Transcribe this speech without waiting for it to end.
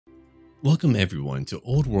Welcome everyone to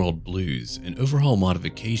Old World Blues, an overhaul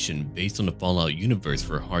modification based on the Fallout universe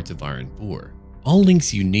for Hearts of Iron 4. All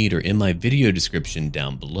links you need are in my video description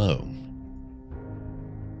down below.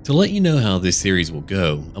 To let you know how this series will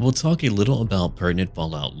go, I will talk a little about pertinent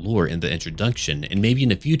Fallout lore in the introduction, and maybe in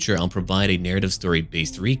the future I'll provide a narrative story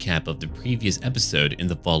based recap of the previous episode in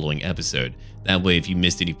the following episode. That way if you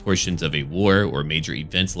missed any portions of a war or major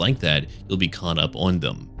events like that, you'll be caught up on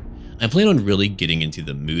them. I plan on really getting into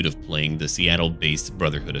the mood of playing the Seattle-based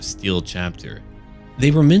Brotherhood of Steel chapter. They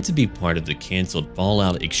were meant to be part of the cancelled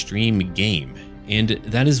Fallout Extreme game, and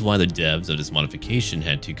that is why the devs of this modification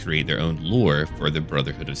had to create their own lore for the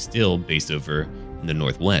Brotherhood of Steel based over in the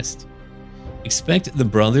Northwest. Expect the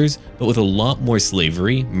brothers, but with a lot more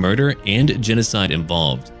slavery, murder, and genocide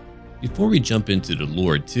involved. Before we jump into the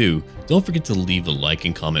lore too, don't forget to leave a like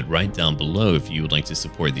and comment right down below if you would like to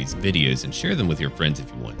support these videos, and share them with your friends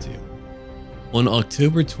if you want to. On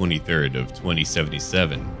October 23rd of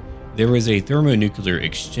 2077, there was a thermonuclear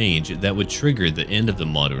exchange that would trigger the end of the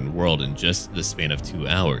modern world in just the span of 2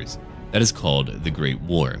 hours. That is called the Great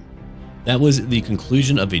War. That was the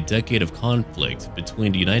conclusion of a decade of conflict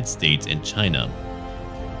between the United States and China.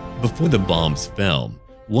 Before the bombs fell,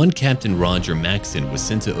 one Captain Roger Maxson was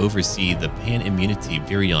sent to oversee the Pan-Immunity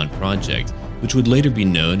Virion Project, which would later be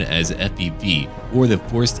known as FEV, or the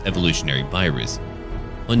Forced Evolutionary Virus.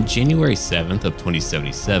 On January 7th of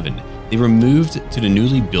 2077, they were moved to the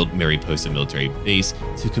newly built Mariposa military base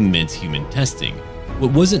to commence human testing.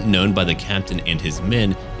 What wasn't known by the captain and his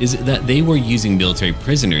men is that they were using military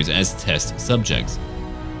prisoners as test subjects.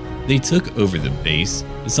 They took over the base,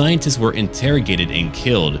 the scientists were interrogated and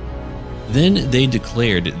killed. Then they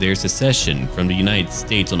declared their secession from the United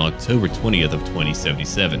States on October 20th of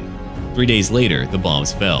 2077. 3 days later, the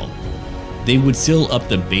bombs fell. They would seal up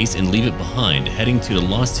the base and leave it behind, heading to the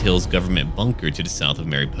Lost Hills government bunker to the south of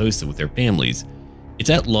Mariposa with their families. It's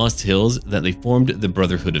at Lost Hills that they formed the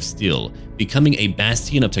Brotherhood of Steel, becoming a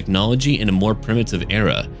bastion of technology in a more primitive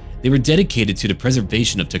era. They were dedicated to the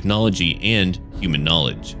preservation of technology and human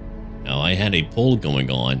knowledge. Now, I had a poll going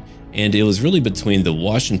on, and it was really between the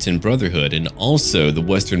Washington Brotherhood and also the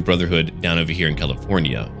Western Brotherhood down over here in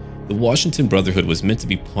California. The Washington Brotherhood was meant to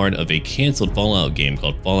be part of a cancelled Fallout game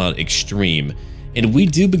called Fallout Extreme, and we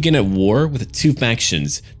do begin at war with two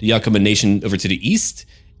factions, the Yakima Nation over to the east,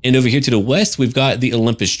 and over here to the west we've got the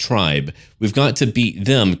Olympus Tribe. We've got to beat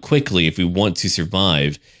them quickly if we want to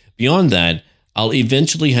survive. Beyond that, I'll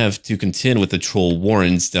eventually have to contend with the Troll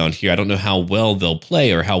Warrens down here. I don't know how well they'll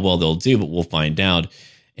play or how well they'll do, but we'll find out.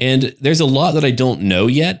 And there's a lot that I don't know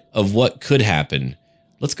yet of what could happen.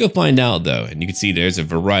 Let's go find out though, and you can see there's a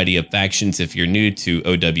variety of factions if you're new to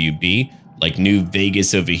OWB, like New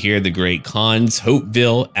Vegas over here, the Great Khans,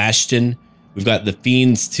 Hopeville, Ashton. We've got the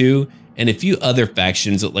Fiends too, and a few other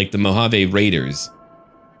factions like the Mojave Raiders.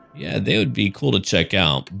 Yeah, they would be cool to check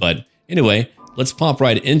out, but anyway, let's pop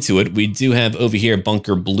right into it. We do have over here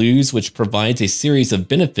Bunker Blues, which provides a series of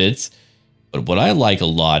benefits, but what I like a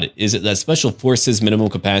lot is that Special Forces minimum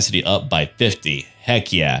capacity up by 50.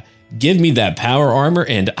 Heck yeah. Give me that power armor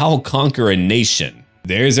and I'll conquer a nation.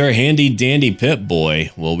 There's our handy dandy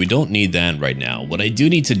Pip-Boy. Well, we don't need that right now. What I do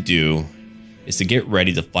need to do is to get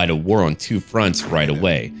ready to fight a war on two fronts right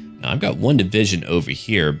away. Now, I've got one division over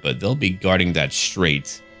here, but they'll be guarding that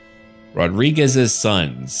strait. Rodriguez's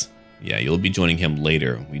sons. Yeah, you'll be joining him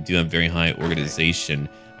later. We do have very high organization.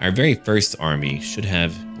 Our very first army should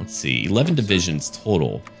have, let's see, 11 divisions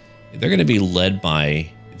total. They're going to be led by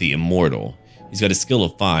the Immortal. He's got a skill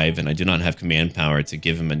of 5, and I do not have command power to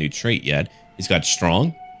give him a new trait yet. He's got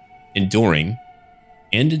strong, enduring,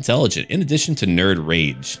 and intelligent, in addition to nerd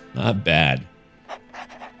rage. Not bad.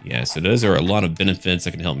 Yeah, so those are a lot of benefits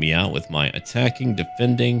that can help me out with my attacking,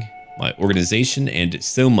 defending, my organization, and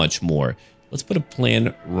so much more. Let's put a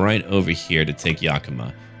plan right over here to take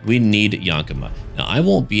Yakima. We need Yakima. Now, I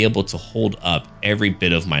won't be able to hold up every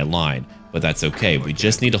bit of my line, but that's okay. We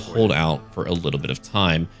just need to hold out for a little bit of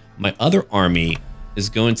time. My other army is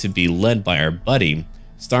going to be led by our buddy,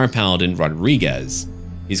 Star Paladin Rodriguez.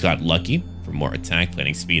 He's got Lucky for more attack,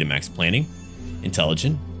 planning speed, and max planning.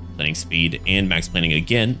 Intelligent, planning speed, and max planning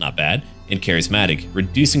again, not bad. And Charismatic,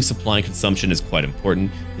 reducing supply consumption is quite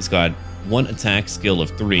important. He's got one attack skill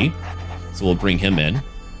of 3, so we'll bring him in.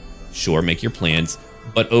 Sure, make your plans.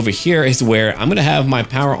 But over here is where I'm going to have my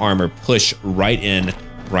power armor push right in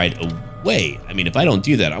right away. I mean, if I don't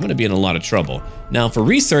do that, I'm going to be in a lot of trouble. Now, for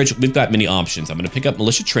research, we've got many options. I'm going to pick up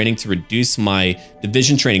militia training to reduce my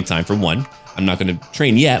division training time for 1. I'm not going to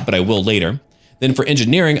train yet, but I will later. Then for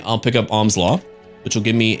engineering, I'll pick up Ohm's Law, which will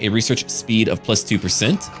give me a research speed of plus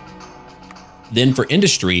 2%. Then for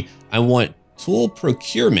industry, I want tool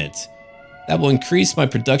procurement. That will increase my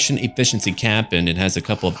production efficiency cap, and it has a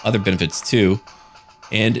couple of other benefits too.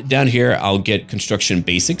 And down here, I'll get construction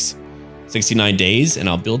basics, 69 days, and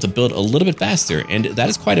I'll be able to build a little bit faster. And that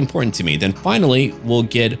is quite important to me. Then finally, we'll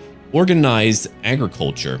get organized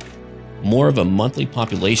agriculture, more of a monthly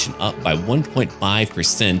population up by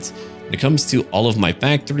 1.5%. When it comes to all of my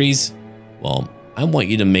factories, well, I want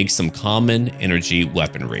you to make some common energy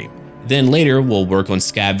weaponry. Then later, we'll work on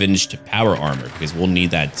scavenged power armor, because we'll need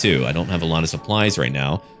that too. I don't have a lot of supplies right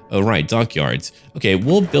now. Oh, right, dockyards. Okay,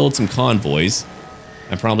 we'll build some convoys.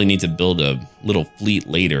 I probably need to build a little fleet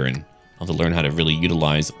later, and I'll have to learn how to really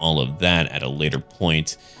utilize all of that at a later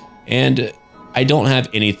point. And I don't have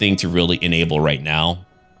anything to really enable right now.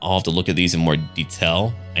 I'll have to look at these in more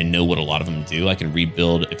detail. I know what a lot of them do. I can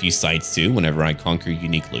rebuild a few sites too whenever I conquer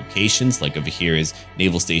unique locations. Like over here is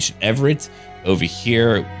Naval Station Everett. Over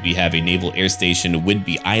here, we have a Naval Air Station,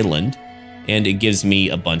 Whidbey Island. And it gives me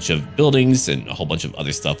a bunch of buildings and a whole bunch of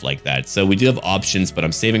other stuff like that. So we do have options, but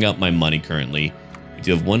I'm saving up my money currently. We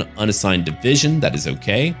do have one unassigned division. That is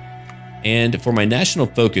okay. And for my national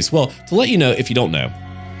focus, well, to let you know if you don't know,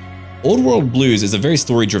 Old World Blues is a very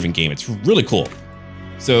story-driven game. It's really cool.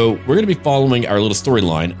 So we're going to be following our little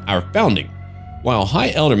storyline, our founding. While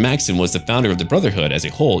High Elder Maxon was the founder of the Brotherhood as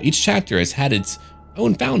a whole, each chapter has had its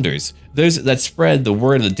own founders, those that spread the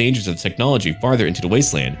word of the dangers of technology farther into the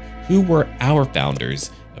wasteland. Who were our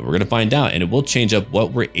founders? And we're going to find out, and it will change up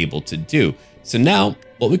what we're able to do. So now,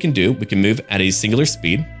 what we can do, we can move at a singular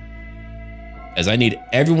speed, as I need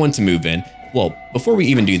everyone to move in. Well, before we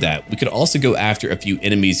even do that, we could also go after a few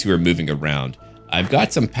enemies who are moving around. I've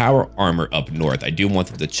got some power armor up north. I do want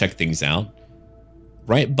them to check things out.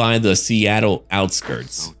 Right by the Seattle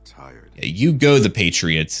outskirts. I'm so tired. Yeah, you go, the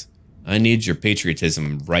Patriots. I need your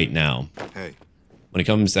patriotism right now. Hey. When it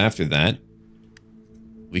comes after that,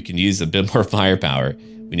 we can use a bit more firepower.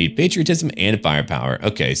 We need patriotism and firepower.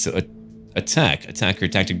 Okay, so attacker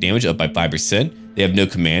tactic damage up by 5%. They have no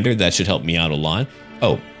commander. That should help me out a lot.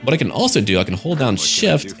 Oh, what I can also do, I can hold down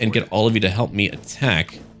shift and get all of you to help me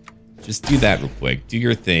attack. Just do that real quick. Do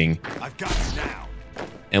your thing. I've got it now.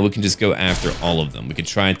 And we can just go after all of them. We can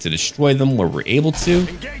try to destroy them where we're able to.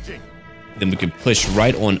 Engaging. Then we can push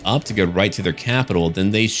right on up to go right to their capital. Then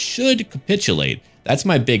they should capitulate. That's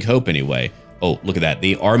my big hope anyway. Oh, look at that.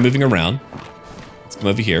 They are moving around. Let's come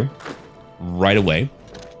over here. Right away.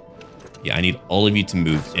 Yeah, I need all of you to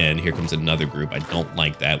move in. Here comes another group. I don't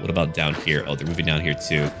like that. What about down here? Oh, they're moving down here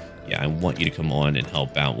too. Yeah, I want you to come on and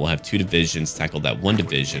help out. We'll have 2 divisions tackle that 1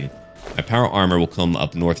 division. My power armor will come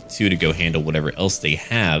up north too to go handle whatever else they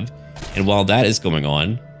have. And while that is going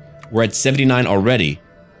on, we're at 79 already.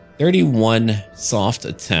 31 soft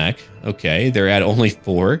attack. Okay, they're at only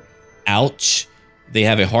 4. Ouch. They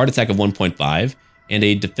have a hard attack of 1.5 and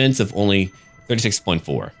a defense of only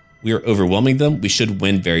 36.4. We are overwhelming them. We should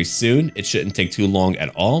win very soon. It shouldn't take too long at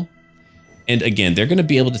all. And again, they're going to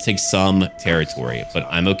be able to take some territory, but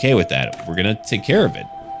I'm okay with that. We're going to take care of it.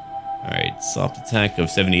 All right, soft attack of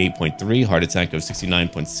 78.3, hard attack of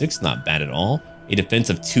 69.6, not bad at all. A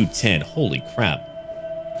defense of 210. Holy crap.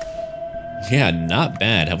 Yeah, not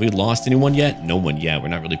bad. Have we lost anyone yet? No one yet. We're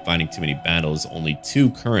not really fighting too many battles. Only 2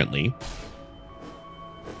 currently.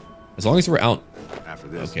 As long as we're out. After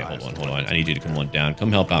this, okay, hold on. I need you to come on down.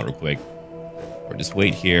 Come help out real quick. Or just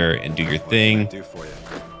wait here and do your thing.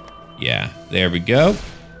 Yeah, there we go.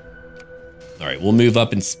 All right, we'll move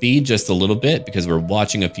up in speed just a little bit because we're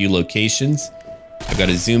watching a few locations. I've got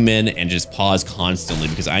to zoom in and just pause constantly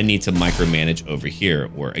because I need to micromanage over here.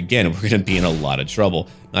 Or again, we're going to be in a lot of trouble.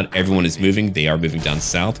 Not everyone is moving. They are moving down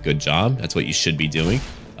south. Good job. That's what you should be doing.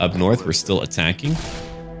 Up north, we're still attacking.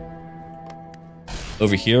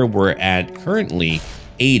 Over here, we're at currently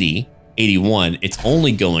 80, 81. It's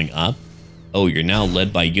only going up. Oh, you're now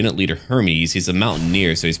led by unit leader Hermes. He's a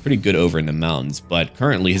mountaineer, so he's pretty good over in the mountains. But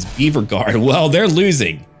currently, his beaver guard, well, they're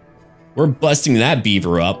losing. We're busting that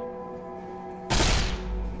beaver up.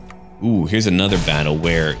 Ooh, here's another battle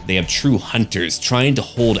where they have true hunters trying to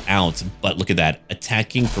hold out. But look at that,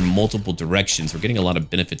 attacking from multiple directions. We're getting a lot of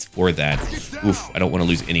benefits for that. Oof, I don't want to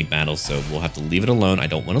lose any battles, so we'll have to leave it alone. I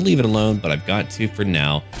don't want to leave it alone, but I've got to for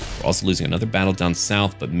now. We're also losing another battle down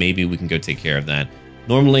south, but maybe we can go take care of that.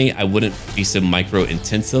 Normally, I wouldn't be so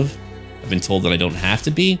micro-intensive. I've been told that I don't have to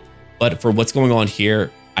be, but for what's going on here,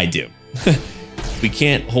 I do. We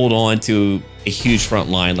can't hold on to a huge front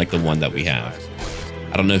line like the one that we have.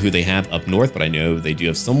 I don't know who they have up north, but I know they do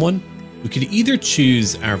have someone. We could either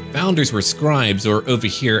choose our founders were scribes, or over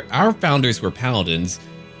here, our founders were paladins.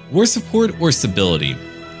 War support or stability?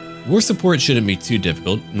 War support shouldn't be too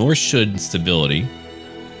difficult, nor should stability.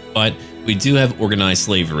 But we do have organized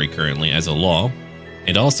slavery currently as a law.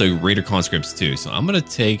 and also Raider conscripts too. So I'm going to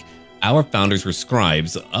take our founders were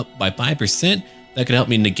scribes up by 5%. That could help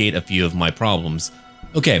me negate a few of my problems.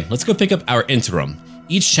 Okay, let's go pick up our interim.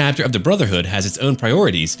 Each chapter of the Brotherhood has its own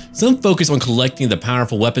priorities. Some focus on collecting the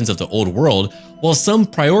powerful weapons of the old world, while some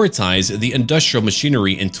prioritize the industrial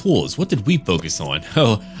machinery and tools. What did we focus on?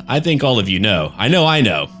 Oh, I think all of you know. I know.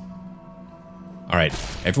 All right,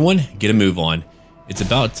 everyone, get a move on. It's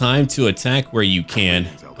about time to attack where you can.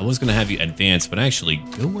 I was gonna have you advance, but actually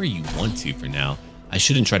go where you want to for now. I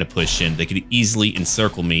shouldn't try to push in. They could easily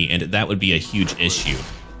encircle me, and that would be a huge issue.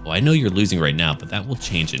 Well, I know you're losing right now, but that will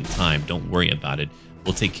change in time. Don't worry about it.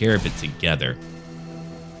 We'll take care of it together.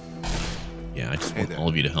 Yeah, I just want all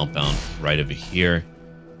of you to help out right over here.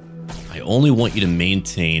 I only want you to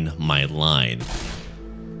maintain my line.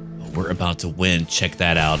 Oh, we're about to win. Check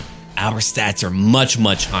that out. Our stats are much,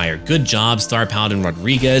 much higher. Good job, Star Paladin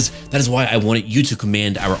Rodriguez. That is why I wanted you to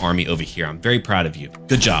command our army over here. I'm very proud of you.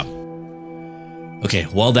 Good job. Okay,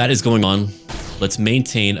 while that is going on, let's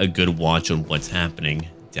maintain a good watch on what's happening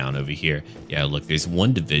down over here. Yeah, look, there's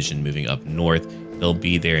one division moving up north. They'll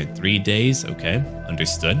be there in 3 days. Okay,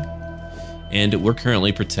 understood. And we're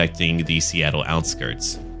currently protecting the Seattle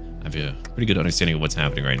outskirts. I have a pretty good understanding of what's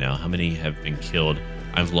happening right now. How many have been killed?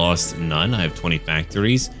 I've lost none. I have 20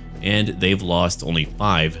 factories, and they've lost only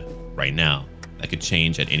 5 right now. That could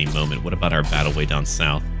change at any moment. What about our battle way down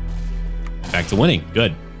south? Back to winning.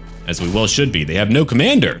 Good. As we well should be. They have no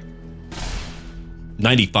commander.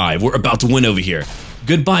 95. We're about to win over here.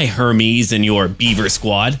 Goodbye, Hermes and your beaver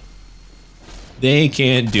squad. They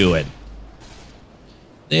can't do it.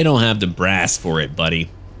 They don't have the brass for it, buddy.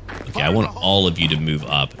 Okay, I want all of you to move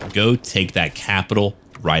up. Go take that capital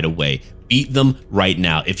right away. Beat them right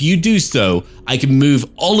now. If you do so, I can move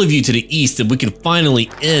all of you to the east and we can finally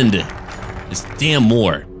end this damn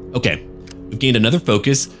war. Okay, we've gained another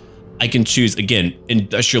focus. I can choose, again,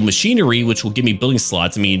 industrial machinery, which will give me building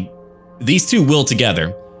slots. I mean, these two will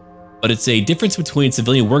together, but it's a difference between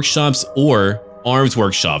civilian workshops or arms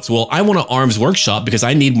workshops. Well, I want an arms workshop because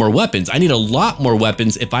I need more weapons. I need a lot more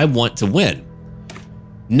weapons if I want to win.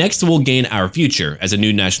 Next, we'll gain our future as a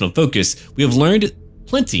new national focus. We have learned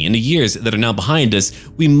plenty in the years that are now behind us.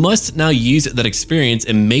 We must now use that experience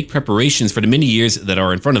and make preparations for the many years that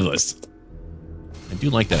are in front of us. I do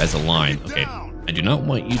like that as a line. Okay, I do not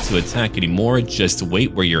want you to attack anymore. Just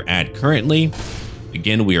wait where you're at currently.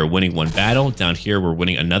 Again, we are winning one battle. Down here, we're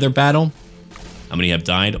winning another battle. How many have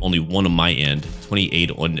died? Only one on my end.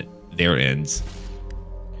 28 on their ends.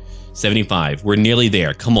 75. We're nearly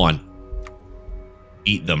there. Come on.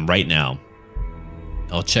 Beat them right now.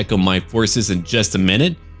 I'll check on my forces in just a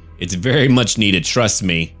minute. It's very much needed, trust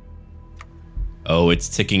me. Oh, it's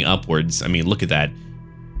ticking upwards. I mean, look at that.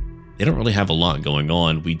 They don't really have a lot going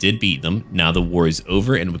on. We did beat them. Now the war is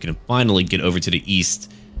over and we can finally get over to the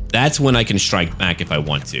east. That's when I can strike back if I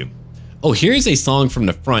want to. Oh, here's a song from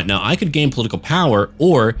the front. Now, I could gain political power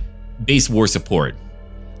or base war support.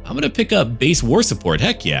 I'm going to pick up base war support.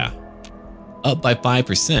 Heck yeah. Up by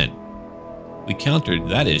 5%. We countered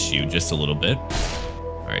that issue just a little bit.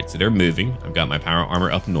 All right, so they're moving. I've got my power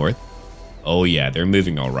armor up north. Oh, yeah, they're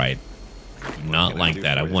moving all right. Not like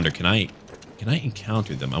that. I wonder, can I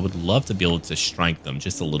encounter them? I would love to be able to strike them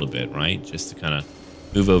just a little bit, right? Just to kind of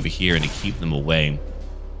move over here and to keep them away.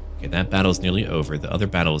 Okay, that battle is nearly over. The other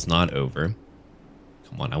battle is not over.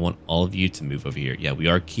 Come on, I want all of you to move over here. Yeah, we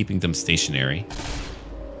are keeping them stationary.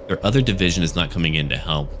 Their other division is not coming in to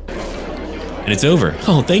help. And it's over.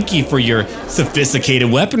 Oh, thank you for your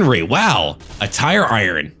sophisticated weaponry. Wow, a tire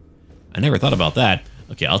iron. I never thought about that.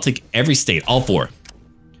 Okay, I'll take every state, all 4.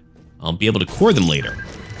 I'll be able to core them later.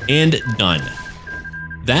 And done.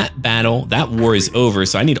 That battle, that war is over,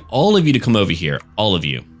 so I need all of you to come over here. All of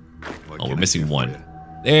you. Oh, we're missing one.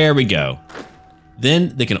 There we go.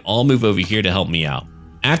 Then they can all move over here to help me out.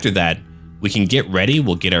 After that, we can get ready.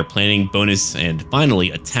 We'll get our planning bonus and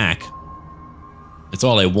finally attack. That's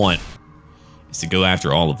all I want, is to go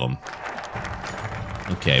after all of them.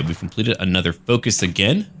 Okay, we've completed another focus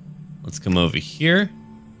again. Let's come over here.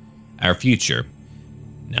 Our future.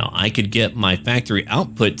 Now, I could get my factory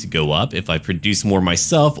output to go up if I produce more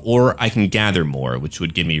myself, or I can gather more, which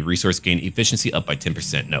would give me resource gain efficiency up by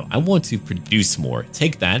 10%. No, I want to produce more.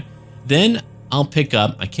 Take that. Then I'll pick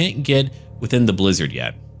up, I can't get within the blizzard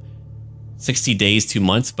yet. 60 days, 2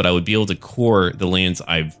 months, but I would be able to core the lands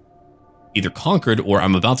I've either conquered or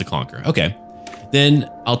I'm about to conquer. Okay. then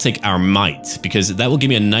I'll take our might, because that will give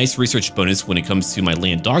me a nice research bonus when it comes to my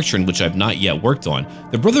land doctrine, which I've not yet worked on.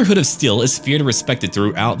 The Brotherhood of Steel is feared and respected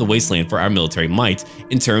throughout the Wasteland for our military might.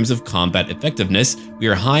 In terms of combat effectiveness, we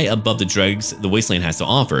are high above the dregs the Wasteland has to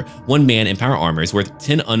offer. 1 man in power armor is worth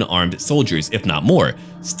 10 unarmed soldiers, if not more.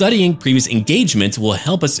 Studying previous engagements will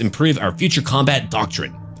help us improve our future combat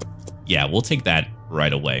doctrine. Yeah, we'll take that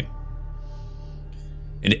right away.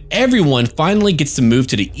 And everyone finally gets to move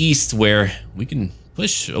to the east, where we can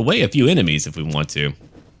push away a few enemies if we want to.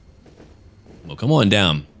 Well, come on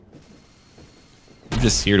down. I'm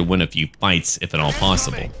just here to win a few fights, if at all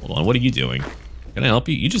possible. Hold on, what are you doing? Can I help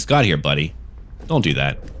you? You just got here, buddy. Don't do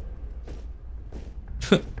that.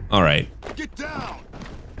 All right. Get down.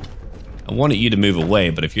 I wanted you to move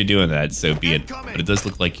away, but if you're doing that, so be it. But it does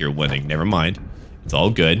look like you're winning. Never mind. It's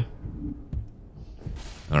all good.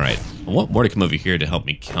 All right. I want more to come over here to help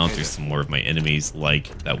me counter some more of my enemies,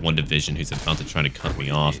 like that one division who's about to try to cut me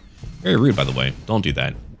off. Very rude, by the way. Don't do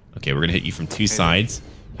that. Okay, we're going to hit you from 2 sides.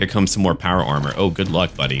 Here comes some more power armor. Oh, good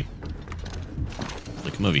luck, buddy. So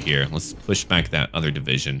come over here. Let's push back that other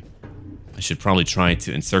division. I should probably try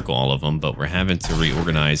to encircle all of them, but we're having to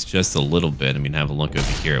reorganize just a little bit. I mean, have a look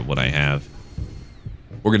over here at what I have.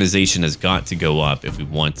 Organization has got to go up if we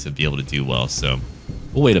want to be able to do well, so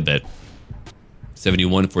we'll wait a bit.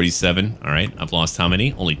 71, 47. All right, I've lost how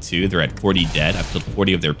many? Only 2. They're at 40 dead. I've killed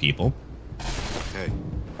 40 of their people. Hey.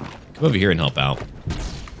 Come over here and help out.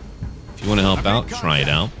 If you want to help out, try it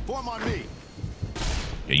out. Form on me.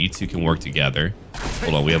 Yeah, you two can work together.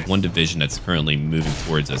 Hold on, we have one division that's currently moving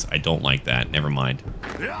towards us. I don't like that. Never mind.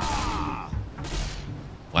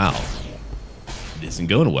 Wow. It isn't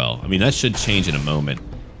going well. I mean, that should change in a moment.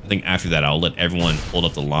 I think after that, I'll let everyone hold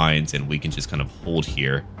up the lines and we can just kind of hold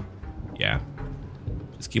here. Yeah.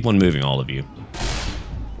 Just keep on moving, all of you.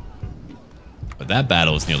 But that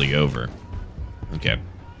battle is nearly over. Okay.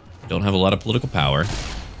 Don't have a lot of political power.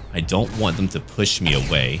 I don't want them to push me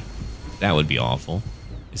away. That would be awful.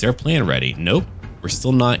 Is there a plan ready? Nope. We're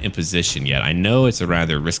still not in position yet. I know it's a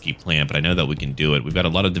rather risky plan, but I know that we can do it. We've got a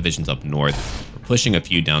lot of divisions up north. We're pushing a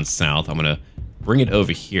few down south. I'm going to bring it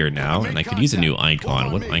over here now, and I could use a new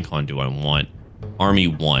icon. What icon do I want? Army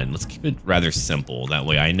 1. Let's keep it rather simple. That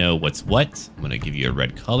way I know what's what. I'm going to give you a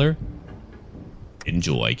red color.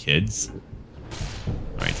 Enjoy, kids.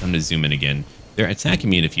 All right, time to zoom in again. They're attacking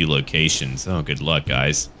me in a few locations. Oh, good luck,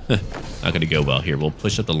 guys. Not going to go well here. We'll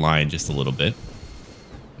push up the line just a little bit.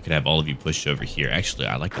 I could have all of you pushed over here. Actually,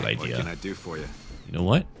 I like that idea. What can I do for you? You know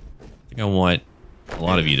what? I think I want a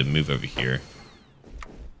lot of you to move over here.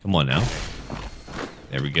 Come on now.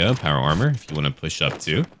 There we go. Power armor, if you want to push up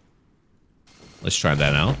too. Let's try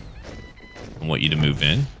that out. I want you to move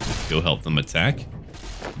in. Go help them attack.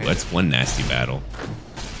 Well, that's one nasty battle.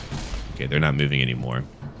 Okay, they're not moving anymore.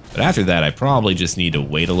 But after that, I probably just need to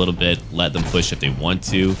wait a little bit, let them push if they want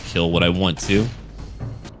to, kill what I want to.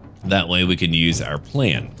 That way we can use our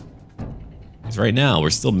plan. Because right now, we're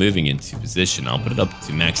still moving into position. I'll put it up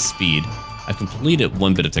to max speed. I've completed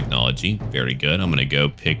one bit of technology. Very good. I'm going to go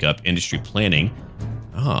pick up industry planning.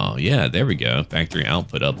 Oh, yeah, there we go. Factory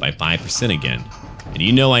output up by 5% again. And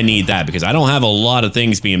you know I need that because I don't have a lot of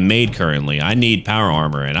things being made currently. I need power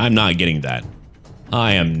armor, and I'm not getting that.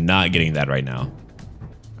 I am not getting that right now.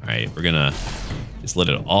 All right, we're going to just let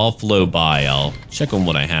it all flow by. I'll check on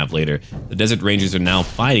what I have later. The Desert Rangers are now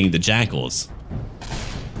fighting the Jackals.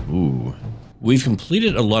 Ooh. We've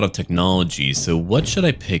completed a lot of technology, so what should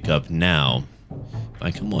I pick up now? If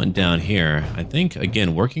I come on down here, I think,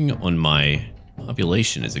 again, working on my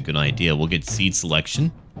population is a good idea. We'll get seed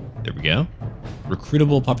selection. There we go.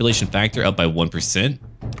 Recruitable population factor up by 1%.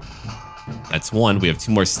 That's 1. We have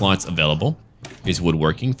 2 more slots available. Here's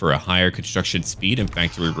woodworking for a higher construction speed and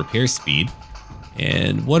factory repair speed.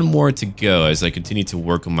 And 1 more to go as I continue to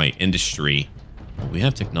work on my industry. We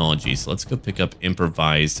have technology, so let's go pick up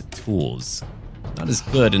improvised tools. Not as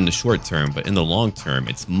good in the short term, but in the long term,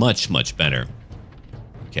 it's much, much better.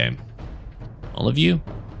 Okay. All of you,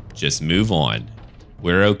 just move on.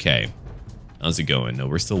 We're okay. How's it going? No,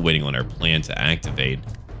 we're still waiting on our plan to activate.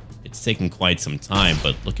 It's taken quite some time,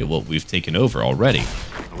 but look at what we've taken over already.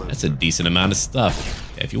 That's a decent amount of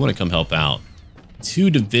stuff. Yeah, if you want to come help out.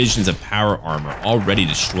 2 divisions of power armor already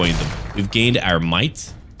destroying them. We've gained our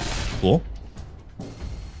might. Cool.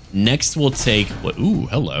 Next, we'll take what? Ooh,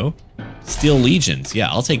 hello. Steel legions. Yeah,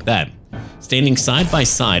 I'll take that. Standing side by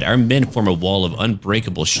side, our men form a wall of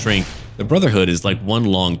unbreakable strength. The Brotherhood is like one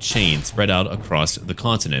long chain spread out across the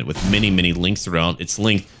continent with many, many links throughout its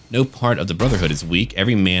length. No part of the Brotherhood is weak.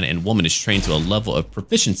 Every man and woman is trained to a level of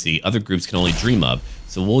proficiency other groups can only dream of.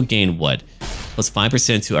 So we'll gain what? Plus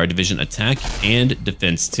 5% to our division attack and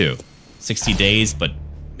defense too. 60 days, but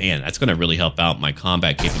man, that's going to really help out my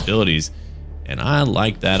combat capabilities, and I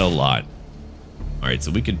like that a lot. All right,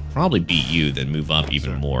 so we could probably beat you, then move up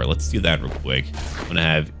even more. Let's do that real quick. I'm going to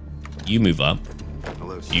have you move up.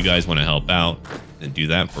 If you guys want to help out, then do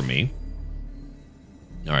that for me.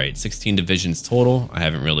 All right, 16 divisions total. I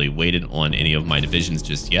haven't really waited on any of my divisions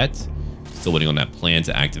just yet. Still waiting on that plan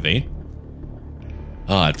to activate.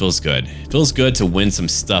 Ah, it feels good. It feels good to win some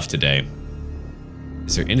stuff today.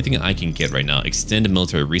 Is there anything I can get right now? Extend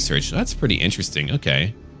military research. That's pretty interesting.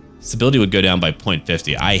 Okay. Stability would go down by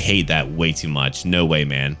 0.50. I hate that way too much. No way,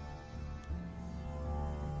 man.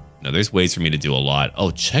 No, there's ways for me to do a lot.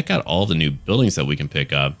 Oh, check out all the new buildings that we can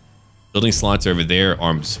pick up. Building slots over there,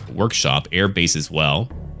 arms workshop, air base as well.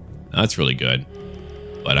 That's really good.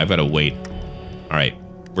 But I've got to wait. All right,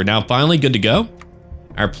 we're now finally good to go.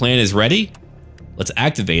 Our plan is ready. Let's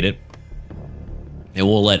activate it. And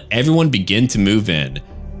we'll let everyone begin to move in.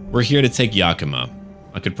 We're here to take Yakima.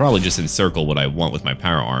 I could probably just encircle what I want with my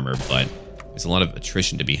power armor, but there's a lot of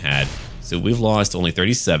attrition to be had. So we've lost only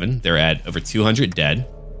 37. They're at over 200 dead.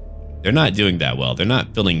 They're not doing that well. They're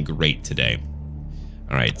not feeling great today.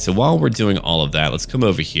 All right, so while we're doing all of that, let's come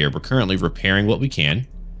over here. We're currently repairing what we can.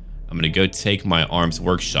 I'm going to go take my arms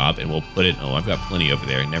workshop and we'll put it... Oh, I've got plenty over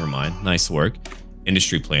there. Never mind. Nice work.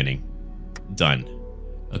 Industry planning. Done.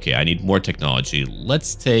 Okay, I need more technology.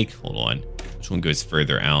 Let's take... Hold on. Which one goes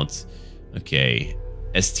further out? Okay.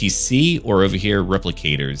 STC or over here,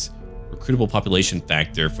 replicators. Recruitable population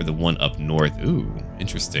factor for the one up north. Ooh,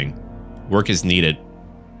 interesting. Work is needed.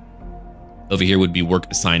 Over here would be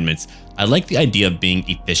work assignments. I like the idea of being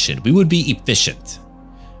efficient. We would be efficient.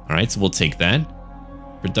 All right, so we'll take that.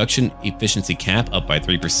 Production efficiency cap up by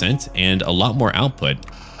 3% and a lot more output.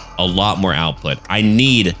 A lot more output. I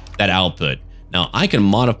need that output. Now, I can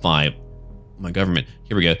modify my government.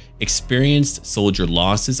 Here we go. Experienced soldier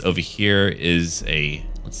losses. Over here is a,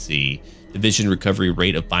 let's see, division recovery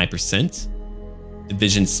rate of 5%.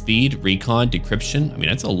 Division speed, recon, decryption. I mean,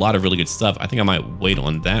 that's a lot of really good stuff. I think I might wait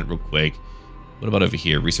on that real quick. What about over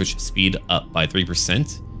here? Research speed up by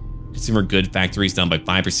 3%. Consumer good factories down by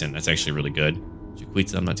 5%. That's actually really good.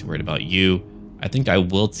 Jaquita, I'm not too worried about you. I think I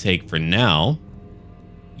will take for now.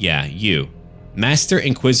 Yeah, you. Master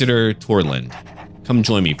Inquisitor Torland. Come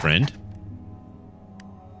join me, friend.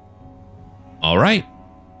 All right.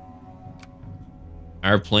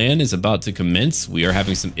 Our plan is about to commence. We are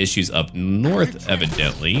having some issues up north,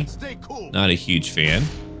 evidently. Not a huge fan.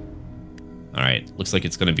 All right, looks like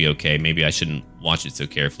it's going to be okay. Maybe I shouldn't watch it so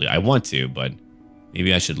carefully. I want to, but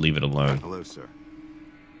maybe I should leave it alone. Hello, sir.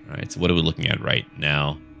 All right, so what are we looking at right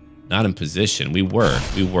now? Not in position. We were.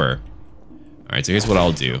 All right, so here's what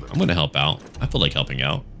I'll do. I'm going to help out. I feel like helping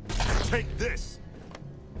out. Take this.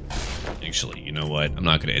 Actually, you know what? I'm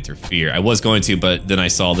not going to interfere. I was going to, but then I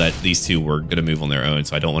saw that these two were going to move on their own,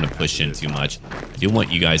 so I don't want to push in too much. I do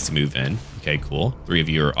want you guys to move in. Okay, cool. 3 of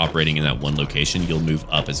you are operating in that one location. You'll move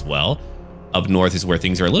up as well. Up north is where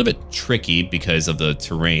things are a little bit tricky because of the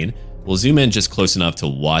terrain. We'll zoom in just close enough to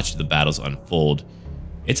watch the battles unfold.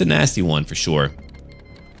 It's a nasty one for sure.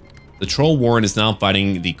 The Troll Warren is now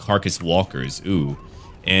fighting the Carcass Walkers. Ooh.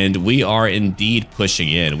 And we are indeed pushing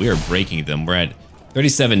in. We are breaking them. We're at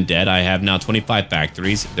 37 dead. I have now 25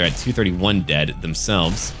 factories. They're at 231 dead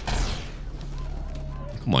themselves.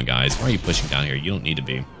 Come on, guys. Why are you pushing down here? You don't need to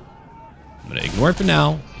be. I'm going to ignore it for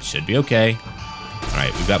now. It should be okay. All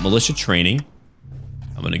right, we've got militia training.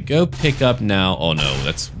 I'm going to go pick up now. Oh, no,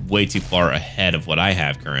 that's way too far ahead of what I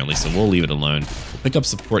have currently, so we'll leave it alone. We'll pick up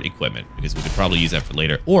support equipment because we could probably use that for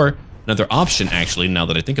later. Or another option, actually, now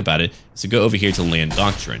that I think about it, is to go over here to land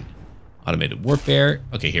doctrine. Automated warfare.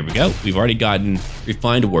 Okay, here we go. We've already gotten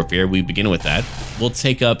refined warfare. We begin with that. We'll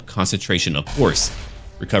take up concentration of force.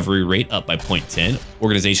 Recovery rate up by 0.10.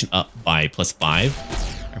 Organization up by +5.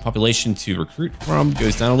 Our population to recruit from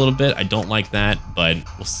goes down a little bit. I don't like that, but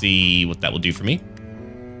we'll see what that will do for me.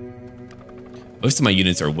 Most of my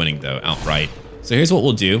units are winning, though, outright. So here's what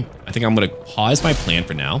we'll do. I think I'm going to pause my plan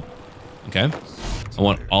for now. Okay? I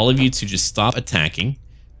want all of you to just stop attacking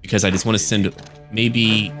because I just want to send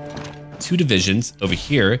maybe 2 divisions over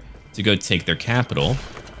here to go take their capital.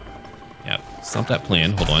 Yep, stop that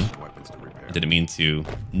plan. Hold on. I didn't mean to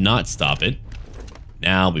not stop it.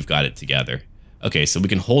 Now we've got it together. Okay, so we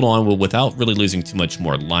can hold on without really losing too much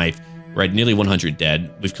more life. We're at nearly 100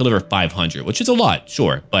 dead. We've killed over 500, which is a lot,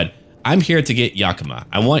 sure. But I'm here to get Yakima.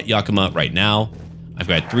 I want Yakima right now. I've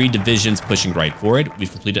got 3 divisions pushing right for it.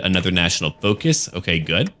 We've completed another national focus. Okay,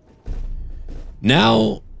 good.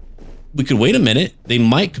 Now, we could wait a minute. They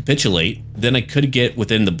might capitulate. Then I could get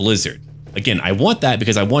within the blizzard. Again, I want that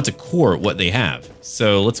because I want to core what they have.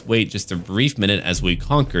 So let's wait just a brief minute as we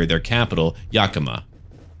conquer their capital, Yakima.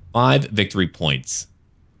 5 victory points.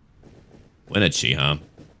 Wenatchee, huh?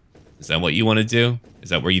 Is that what you want to do? Is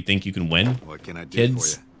that where you think you can win? What can I do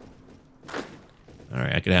kids? for you? All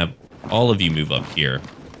right, I could have all of you move up here.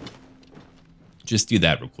 Just do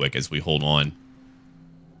that real quick as we hold on.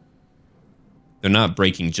 They're not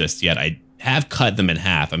breaking just yet. I have cut them in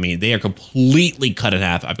half. I mean, they are completely cut in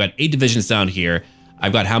half. I've got 8 divisions down here.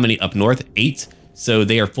 I've got how many up north? 8. So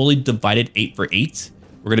they are fully divided 8 for 8.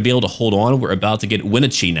 We're going to be able to hold on. We're about to get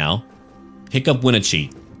Wenatchee now. Pick up Wenatchee.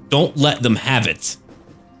 Don't let them have it.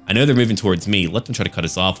 I know they're moving towards me. Let them try to cut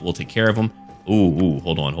us off. We'll take care of them. Ooh,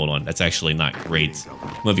 hold on. That's actually not great.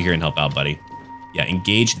 Come over here and help out, buddy. Yeah,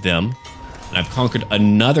 engage them. And I've conquered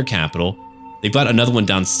another capital. They've got another one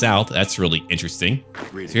down south. That's really interesting.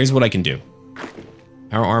 So here's what I can do.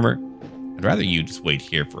 Power armor. I'd rather you just wait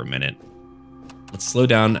here for a minute. Let's slow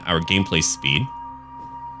down our gameplay speed.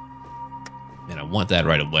 Man, I want that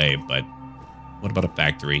right away, but what about a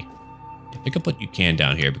factory? Pick up what you can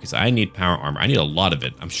down here because I need power armor. I need a lot of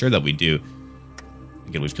it. I'm sure that we do.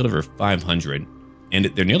 Again, we've killed over 500 and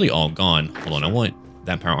they're nearly all gone. Hold on, I want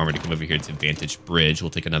that power armor to come over here to Vantage Bridge. We'll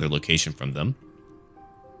take another location from them.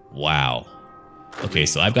 Wow. Okay,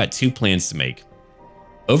 so I've got 2 plans to make.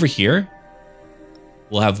 Over here,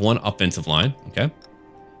 we'll have 1 offensive line, okay?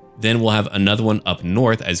 Then we'll have another one up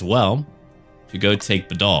north as well to go take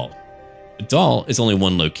Badal. Badal is only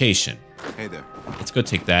 1 location. Hey there. Let's go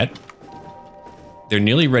take that. They're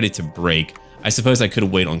nearly ready to break. I suppose I could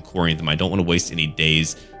wait on coring them. I don't want to waste any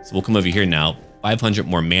days. So we'll come over here now. 500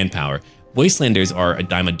 more manpower. Wastelanders are a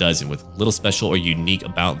dime a dozen with little special or unique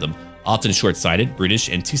about them. Often short-sighted, brutish,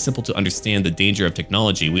 and too simple to understand the danger of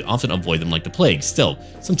technology, we often avoid them like the plague. Still,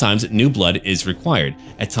 sometimes new blood is required.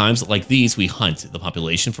 At times like these, we hunt the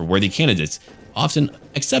population for worthy candidates, often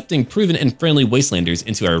accepting proven and friendly wastelanders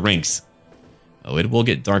into our ranks. Oh, it will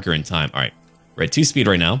get darker in time. All right, we're at 2 speed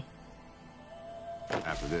right now.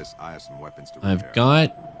 After this, I have some weapons to repair. I've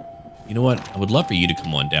got... You know what? I would love for you to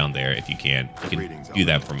come on down there if you can. You can do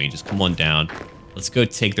that for me. Just come on down. Let's go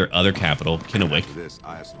take their other capital, Kennewick. After this,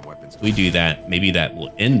 I have some weapons If we do that, maybe that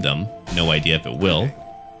will end them. No idea if it will.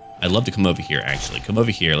 I'd love to come over here, actually. Come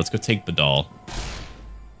over here. Let's go take Badal.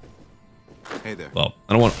 Hey there. Well,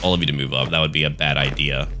 I don't want all of you to move up. That would be a bad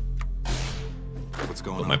idea. What's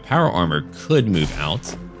going But on? my power armor could move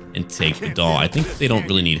out and take Badal. I think they don't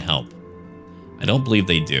really need help. I don't believe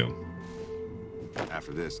they do.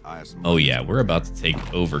 After this, I have some Oh yeah, we're about to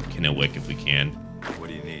take over Kennewick if we can. What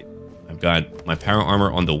do you need? I've got my power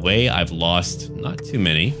armor on the way. I've lost not too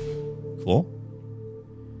many. Cool.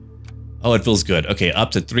 Oh, it feels good. Okay,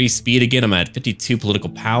 up to 3 speed again. I'm at 52 political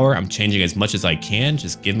power. I'm changing as much as I can.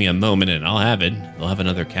 Just give me a moment and I'll have it. They'll have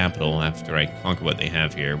another capital after I conquer what they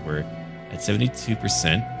have here. We're at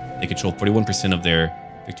 72%. They control 41% of their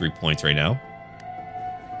victory points right now.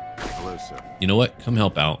 Hello, sir. You know what? Come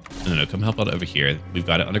help out. No, come help out over here. We've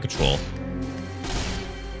got it under control.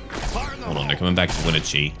 Hold on, they're coming back to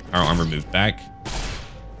Wenatchee. Our armor moved back.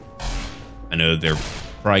 I know they're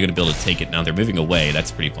probably going to be able to take it now. They're moving away.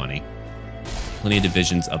 That's pretty funny. Plenty of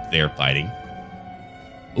divisions up there fighting.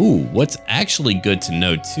 Ooh, what's actually good to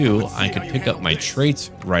know too, I could pick up my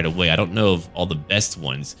traits right away. I don't know of all the best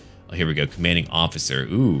ones. Oh, here we go. Commanding officer.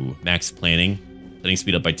 Ooh, max planning. Planning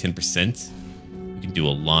speed up by 10%. We can do a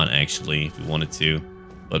lot actually if we wanted to.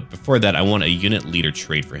 But before that, I want a unit leader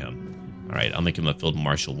trait for him. All right, I'll make him a field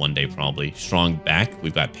marshal one day probably. Strong back.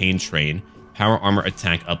 We've got pain train. Power armor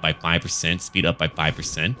attack up by 5%. Speed up by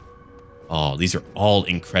 5%. Oh, these are all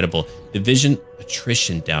incredible. Division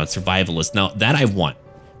attrition down. Survivalist. Now that I want,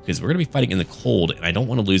 because we're going to be fighting in the cold and I don't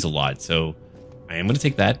want to lose a lot. So I am going to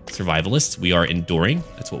take that. Survivalist. We are enduring.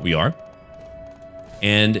 That's what we are.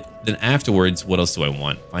 And then afterwards, what else do I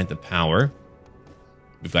want? Find the power.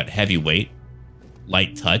 We've got heavyweight,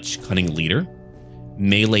 light touch, cunning leader,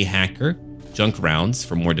 melee hacker, junk rounds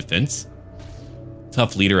for more defense,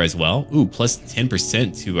 tough leader as well. Ooh, plus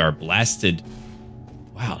 10% to our blasted.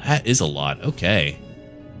 Wow, that is a lot. Okay.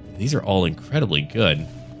 These are all incredibly good.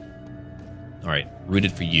 All right,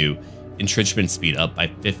 rooted for you. Entrenchment speed up by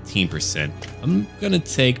 15%. I'm going to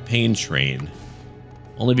take Pain Train.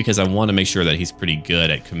 Only because I want to make sure that he's pretty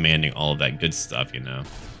good at commanding all of that good stuff, you know.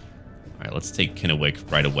 All right, let's take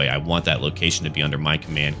Kennewick right away. I want that location to be under my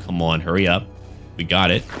command. Come on, hurry up. We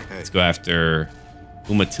got it. Let's go after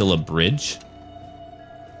Umatilla Bridge.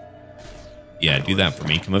 Yeah, do that for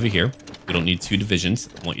me. Come over here. We don't need 2 divisions.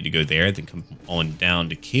 I want you to go there, then come on down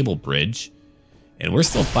to Cable Bridge. And we're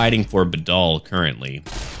still fighting for Badal currently.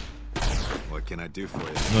 What can I do for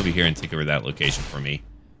you? Come over here and take over that location for me.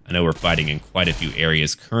 I know we're fighting in quite a few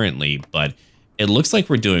areas currently, but it looks like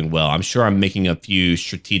we're doing well. I'm sure I'm making a few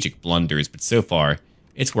strategic blunders, but so far,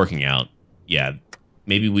 it's working out. Yeah,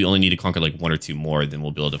 maybe we only need to conquer like 1 or 2 more, then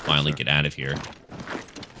we'll be able to finally get out of here.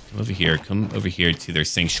 Come over here to their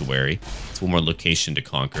sanctuary. It's one more location to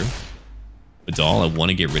conquer. Badal, I want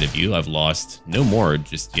to get rid of you. I've lost no more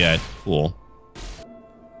just yet. Cool.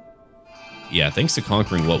 Yeah, thanks to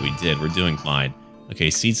conquering what we did, we're doing fine. Okay,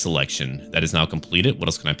 seed selection. That is now completed. What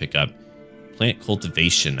else can I pick up? Plant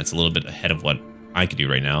cultivation. That's a little bit ahead of what I could do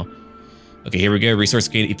right now. Okay, here we go. Resource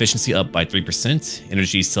gain efficiency up by 3%.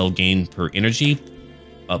 Energy cell gain per energy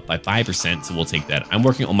up by 5%, so we'll take that. I'm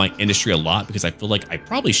working on my industry a lot because I feel like I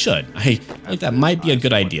probably should. I think that might be a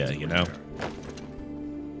good idea, you know?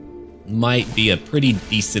 Might be a pretty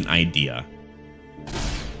decent idea.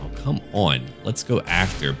 Oh, come on. Let's go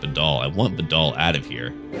after Badal. I want Badal out of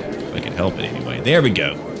here. If I can help it anyway. There we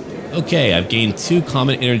go. Okay, I've gained 2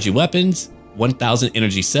 common energy weapons, 1,000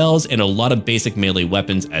 energy cells, and a lot of basic melee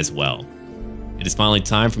weapons as well. It is finally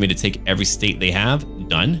time for me to take every state they have.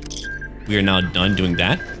 Done. We are now done doing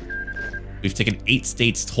that. We've taken 8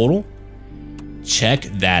 states total. Check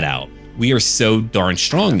that out. We are so darn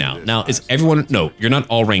strong now. Now, is everyone... No, you're not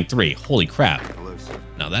all rank 3. Holy crap.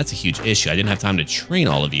 Now, that's a huge issue. I didn't have time to train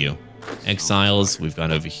all of you. Exiles, we've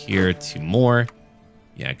gone over here. 2 more.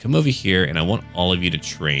 Yeah, come over here, and I want all of you to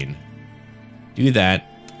train. Do that.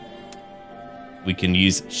 We can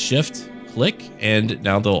use shift, click, and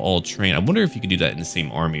now they'll all train. I wonder if you could do that in the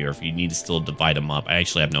same army, or if you need to still divide them up. I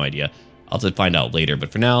actually have no idea. I'll have to find out later,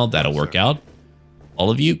 but for now, that'll work out. All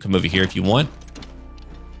of you, come over here if you want.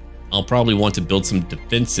 I'll probably want to build some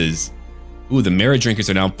defenses. Ooh, the Mara Drinkers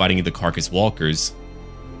are now fighting the Carcass Walkers.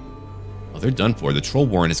 Oh, they're done for. The Troll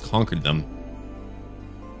Warren has conquered them.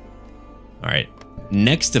 Alright.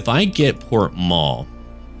 Next, if I get Port Mall...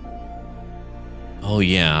 Oh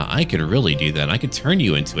yeah, I could really do that. I could turn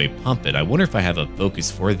you into a puppet. I wonder if I have a focus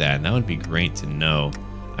for that. That would be great to know.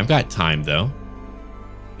 I've got time, though.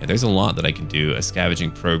 Yeah, there's a lot that I can do. A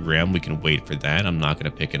scavenging program, we can wait for that. I'm not going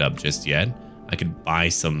to pick it up just yet. I could buy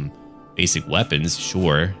some basic weapons,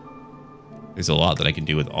 sure. There's a lot that I can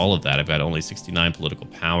do with all of that. I've got only 69 political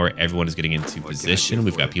power. Everyone is getting into position.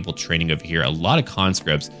 We've got people training over here. A lot of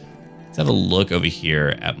conscripts. Let's have a look over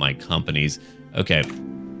here at my companies. Okay.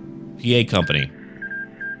 PA company.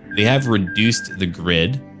 They have reduced the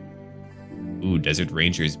grid. Ooh, Desert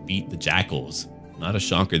Rangers beat the Jackals. Not a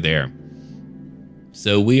shocker there.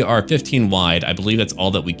 So we are 15 wide. I believe that's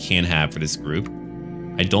all that we can have for this group.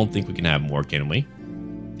 I don't think we can have more, can we?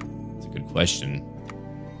 That's a good question.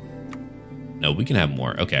 No, we can have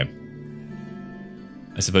more. Okay.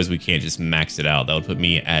 I suppose we can't just max it out. That would put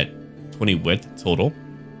me at 20 width total.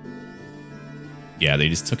 Yeah, they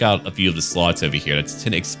just took out a few of the slots over here. That's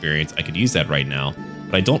 10 experience. I could use that right now,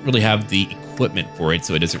 but I don't really have the equipment for it,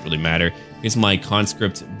 so it doesn't really matter. Here's my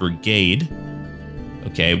conscript brigade.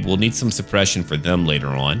 Okay, we'll need some suppression for them later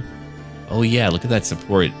on. Oh yeah, look at that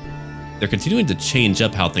support. They're continuing to change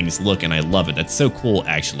up how things look, and I love it. That's so cool,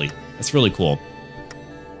 actually. That's really cool.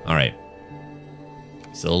 All right.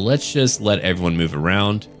 So let's just let everyone move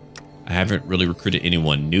around. I haven't really recruited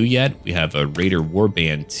anyone new yet. We have a Raider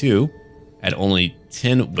Warband 2 at only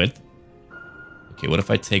 10 width. Okay, what if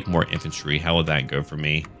I take more infantry? How will that go for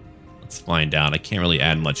me? Let's find out. I can't really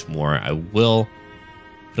add much more. I will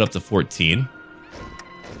put up to 14.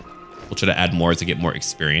 We'll try to add more to get more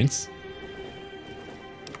experience.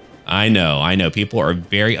 I know. People are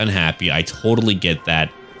very unhappy. I totally get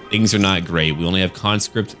that. Things are not great. We only have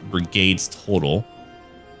conscript brigades total.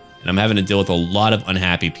 And I'm having to deal with a lot of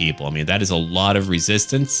unhappy people. I mean, that is a lot of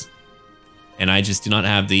resistance. And I just do not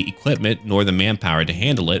have the equipment nor the manpower to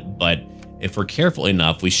handle it. But if we're careful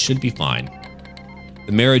enough, we should be fine.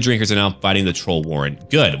 The Marrow Drinkers are now fighting the Troll Warren.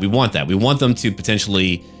 Good. We want that. We want them to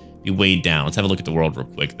potentially be weighed down. Let's have a look at the world real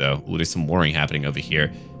quick, though. Ooh, there's some warring happening over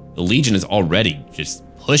here. The Legion is already just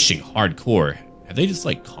pushing hardcore. Have they just,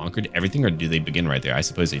 like, conquered everything, or do they begin right there? I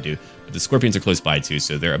suppose they do. But the Scorpions are close by, too,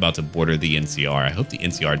 so they're about to border the NCR. I hope the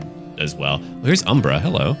NCR does well. Well, here's Umbra.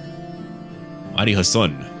 Hello. Mari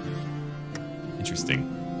Hassan. Interesting.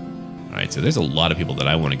 All right, so there's a lot of people that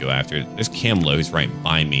I want to go after. There's Camlo, who's right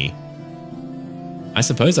by me. I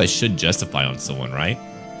suppose I should justify on someone, right?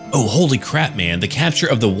 Oh, holy crap, man. The capture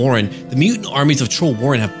of the Warren. The mutant armies of Troll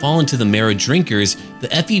Warren have fallen to the Marrow Drinkers. The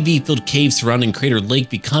FEV-filled caves surrounding Crater Lake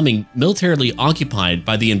becoming militarily occupied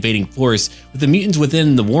by the invading force, with the mutants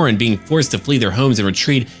within the Warren being forced to flee their homes and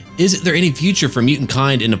retreat. Is there any future for mutant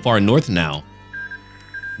kind in the far north now?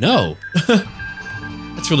 No.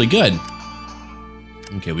 That's really good.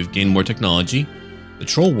 Okay, we've gained more technology. The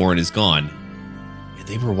Troll Warren is gone. Yeah,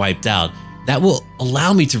 they were wiped out. That will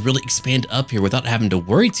allow me to really expand up here without having to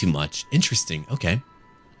worry too much. Interesting. Okay.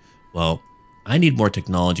 Well, I need more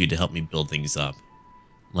technology to help me build things up.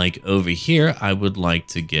 Like over here, I would like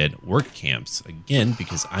to get work camps again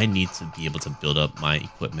because I need to be able to build up my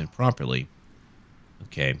equipment properly.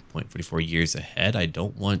 Okay, 0.44 years ahead. I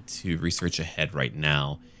don't want to research ahead right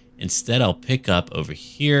now. Instead, I'll pick up over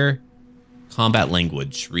here. Combat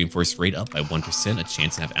language. Reinforced rate up by 1%. A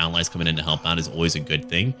chance to have allies coming in to help out is always a good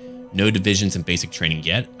thing. No divisions in basic training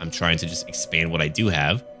yet. I'm trying to just expand what I do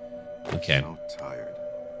have. Okay. So tired.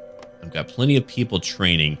 I've got plenty of people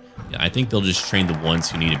training. Yeah, I think they'll just train the ones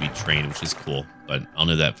who need to be trained, which is cool. But I'll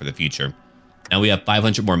know that for the future. Now we have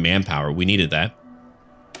 500 more manpower. We needed that.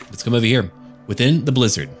 Let's come over here. Within the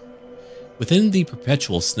blizzard. Within the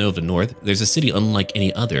perpetual snow of the north, there's a city unlike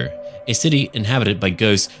any other. A city inhabited by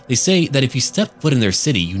ghosts. They say that if you step foot in their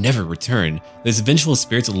city, you never return. Those vengeful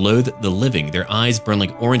spirits loathe the living. Their eyes burn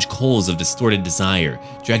like orange coals of distorted desire,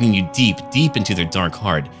 dragging you deep, deep into their dark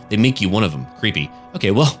heart. They make you one of them. Creepy. Okay,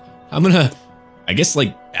 well, I'm gonna, I guess,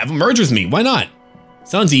 like, have them merge with me. Why not?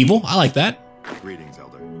 Sounds evil. I like that. Greetings,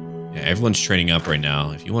 Elder. Yeah, everyone's training up right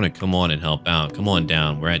now. If you want to come on and help out, come on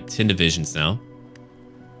down. We're at 10 divisions now.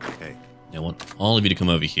 Hey. I want all of you to come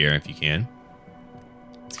over here if you can.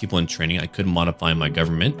 Let's keep on training. I could modify my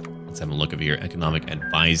government. Let's have a look over here. Economic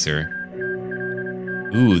advisor.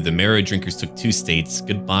 Ooh, the marrow drinkers took 2 states.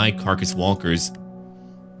 Goodbye, carcass walkers.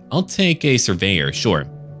 I'll take a surveyor, sure.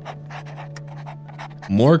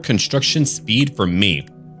 More construction speed for me.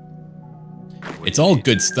 It's all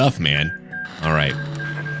good stuff, man. All right.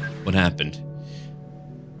 What happened?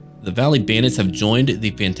 The Valley Bandits have joined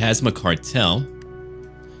the Phantasma Cartel.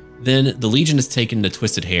 Then the Legion has taken the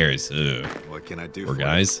Twisted Hairs. Ugh. What can I do Poor for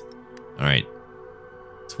guys. All right.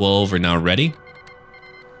 12 are now ready.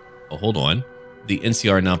 Oh, hold on. The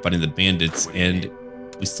NCR are now fighting the bandits, and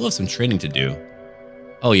we still have some training to do.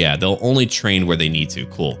 Oh, yeah. They'll only train where they need to.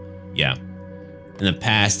 Cool. Yeah. In the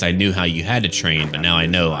past, I knew how you had to train, but now I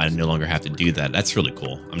know I no longer have to do that. That's really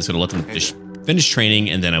cool. I'm just going to let them just finish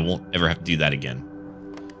training, and then I won't ever have to do that again.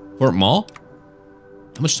 Port Mall?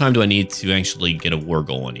 How much time do I need to actually get a war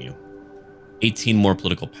goal on you? 18 more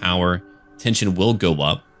political power. Tension will go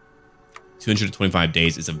up. 225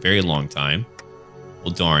 days is a very long time.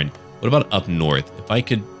 Well, darn. What about up north? If I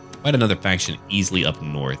could fight another faction easily up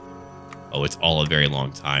north. Oh, it's all a very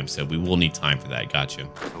long time, so we will need time for that. Gotcha.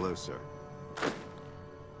 Hello, sir.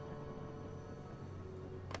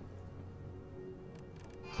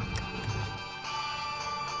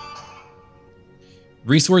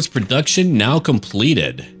 Resource production now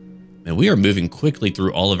completed. And we are moving quickly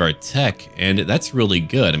through all of our tech, and that's really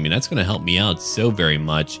good. I mean, that's going to help me out so very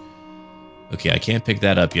much. Okay, I can't pick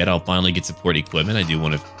that up yet. I'll finally get support equipment. I do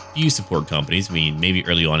want a few support companies. I mean, maybe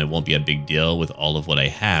early on it won't be a big deal with all of what I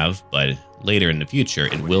have, but later in the future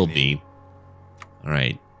it will be. All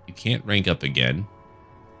right, you can't rank up again.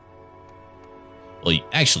 Well,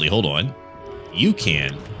 actually, hold on. You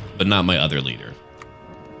can, but not my other leader.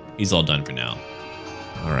 He's all done for now.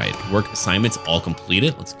 All right, work assignments all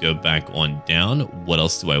completed. Let's go back on down. What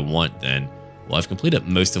else do I want then? Well, I've completed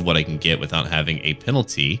most of what I can get without having a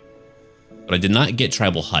penalty, but I did not get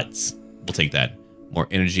tribal huts. We'll take that. More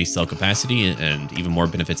energy cell capacity and even more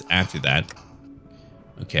benefits after that.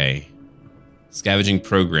 Okay. Scavenging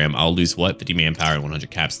program. I'll lose what? 50 manpower and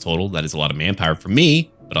 100 caps total. That is a lot of manpower for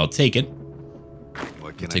me, but I'll take it.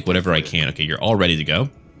 I'll take whatever I can. Okay, you're all ready to go.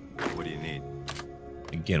 What do you need?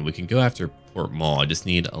 Again, we can go after Port Mall. I just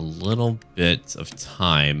need a little bit of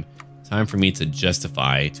time. Time for me to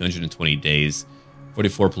justify 220 days,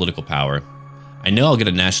 44 political power. I know I'll get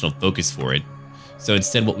a national focus for it. So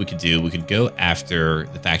instead what we could do, we could go after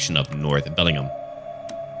the faction up north at Bellingham.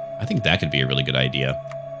 I think that could be a really good idea.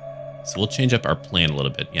 So we'll change up our plan a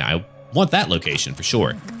little bit. Yeah, I want that location for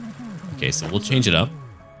sure. Okay, so we'll change it up.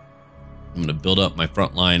 I'm going to build up my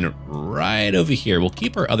front line right over here. We'll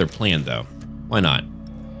keep our other plan though. Why not?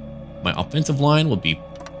 My offensive line will be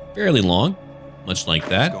fairly long, much like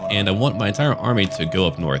that, and I want my entire army to go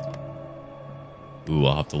up north. Ooh,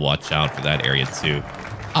 I'll have to watch out for that area too.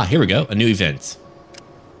 Ah, here we go, a new event.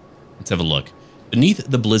 Let's have a look. Beneath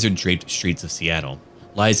the blizzard-draped streets of Seattle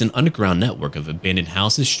lies an underground network of abandoned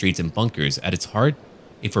houses, streets, and bunkers. At its heart,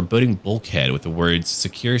 a foreboding bulkhead with the words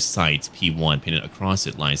Secure Site P1 painted across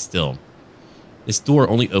it lies still. This door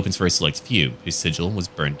only opens for a select few, whose sigil was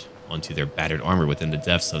burnt onto their battered armor within the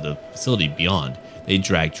depths of the facility beyond. They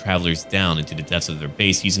drag travelers down into the depths of their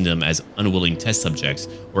base, using them as unwilling test subjects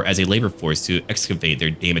or as a labor force to excavate their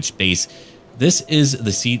damaged base. This is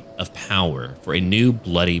the seat of power for a new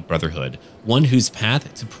bloody brotherhood, one whose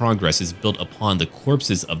path to progress is built upon the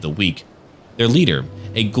corpses of the weak. Their leader,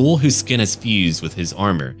 a ghoul whose skin has fused with his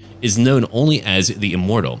armor, is known only as the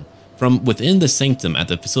Immortal. From within the sanctum at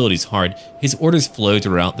the facility's heart, his orders flow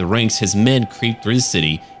throughout the ranks. His men creep through the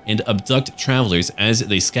city and abduct travelers as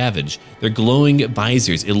they scavenge, their glowing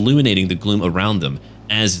visors illuminating the gloom around them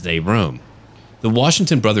as they roam. The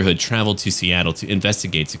Washington Brotherhood traveled to Seattle to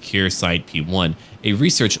investigate Secure Site P1, a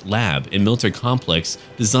research lab and military complex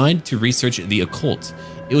designed to research the occult.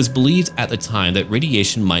 It was believed at the time that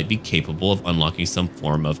radiation might be capable of unlocking some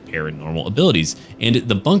form of paranormal abilities, and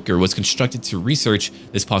the bunker was constructed to research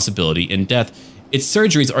this possibility in depth. Its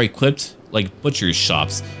surgeries are equipped like butcher's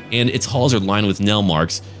shops, and its halls are lined with nail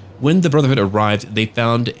marks. When the Brotherhood arrived, they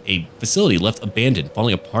found a facility left abandoned,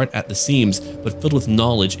 falling apart at the seams, but filled with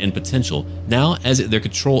knowledge and potential. Now, as their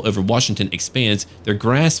control over Washington expands, their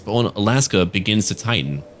grasp on Alaska begins to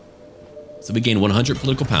tighten. So we gain 100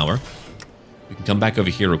 political power. We can come back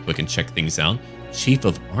over here real quick and check things out. Chief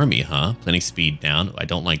of Army, huh? Planning speed down. I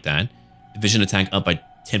don't like that. Division attack up by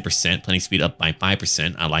 10%. Planning speed up by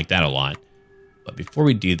 5%. I like that a lot. But before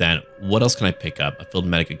we do that, what else can I pick up? A field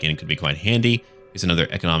medic again could be quite handy. Here's another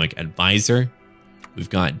economic advisor. We've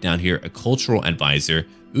got down here a cultural advisor.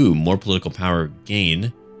 Ooh, more political power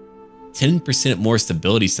gain. 10% more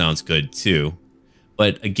stability sounds good too.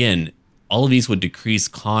 But again, all of these would decrease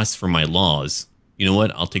costs for my laws. You know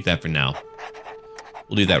what? I'll take that for now.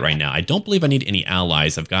 We'll do that right now. I don't believe I need any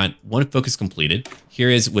allies. I've got one focus completed. Here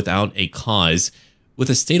is without a cause. With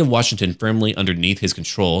the state of Washington firmly underneath his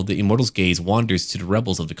control, the Immortal's gaze wanders to the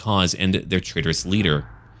rebels of the cause and their traitorous leader.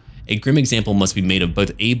 A grim example must be made of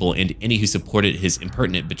both Abel and any who supported his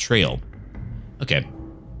impertinent betrayal. Okay.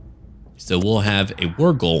 So we'll have a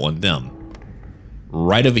war goal on them.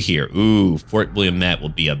 Right over here. Ooh, Fort Williamette will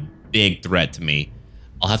be a big threat to me.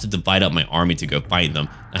 I'll have to divide up my army to go fight them.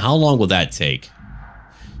 Now, how long will that take?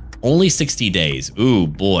 Only 60 days. Ooh,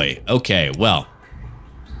 boy. Okay, well.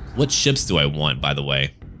 What ships do I want, by the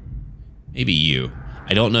way? Maybe you.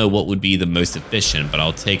 I don't know what would be the most efficient, but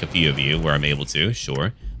I'll take a few of you where I'm able to,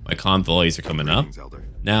 sure. My convoys are coming up.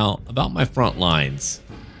 Now, about my front lines.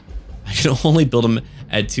 I can only build them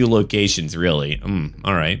at 2 locations, really.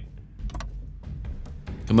 Alright.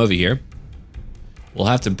 Come over here. We'll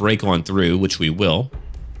have to break on through, which we will.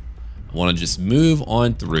 I want to just move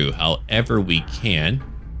on through however we can.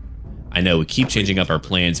 I know we keep changing up our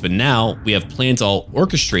plans, but now we have plans all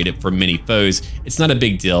orchestrated for many foes. It's not a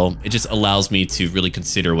big deal. It just allows me to really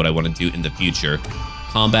consider what I want to do in the future.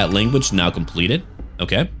 Combat language now completed.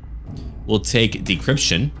 Okay. We'll take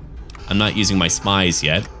decryption. I'm not using my spies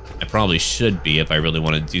yet. I probably should be if I really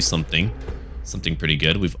want to do something pretty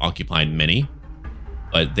good. We've occupied many,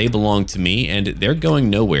 but they belong to me and they're going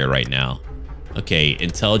nowhere right now. Okay,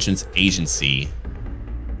 intelligence agency.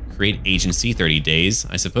 Create agency, 30 days.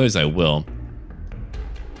 I suppose I will.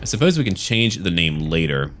 I suppose we can change the name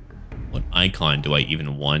later. What icon do I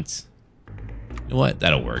even want? You know what?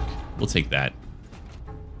 That'll work. We'll take that.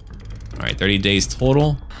 All right, 30 days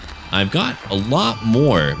total. I've got a lot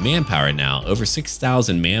more manpower now, over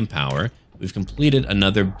 6,000 manpower. We've completed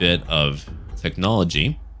another bit of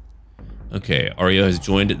technology. Okay, Ario has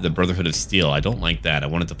joined the Brotherhood of Steel. I don't like that. I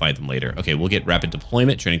wanted to fight them later. Okay, we'll get rapid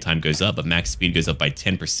deployment. Training time goes up, but max speed goes up by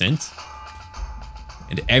 10%.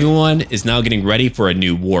 And everyone is now getting ready for a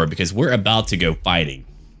new war because we're about to go fighting.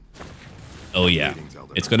 Oh yeah,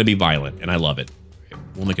 it's going to be violent, and I love it.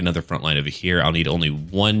 We'll make another front line over here. I'll need only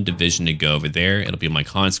 1 division to go over there. It'll be my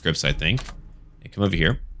conscripts, I think. Hey, come over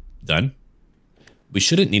here. Done. We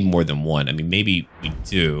shouldn't need more than 1. I mean, maybe we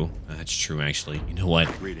do. That's true, actually. You know what?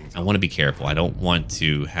 I want to be careful. I don't want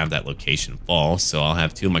to have that location fall, so I'll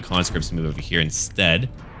have 2 of my conscripts move over here instead.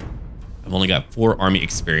 I've only got 4 army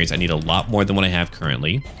experience. I need a lot more than what I have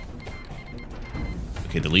currently.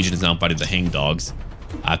 Okay, the Legion is now fighting the hangdogs.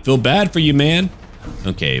 I feel bad for you, man.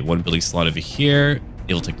 Okay, 1 building slot over here.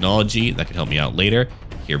 Naval technology. That could help me out later.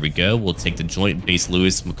 Here we go. We'll take the Joint Base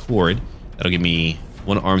Lewis McCord. That'll give me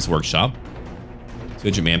 1 arms workshop.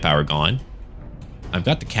 200 manpower gone. I've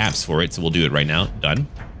got the caps for it, so we'll do it right now. Done.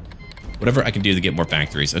 Whatever I can do to get more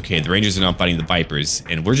factories. Okay, the Rangers are now fighting the Vipers,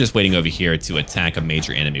 and we're just waiting over here to attack a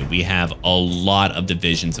major enemy. We have a lot of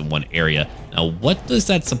divisions in one area. Now, what does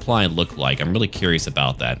that supply look like? I'm really curious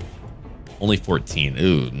about that. Only 14.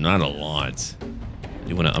 Ooh, not a lot. I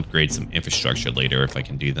do want to upgrade some infrastructure later if I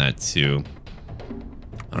can do that too.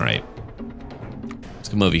 All right. Let's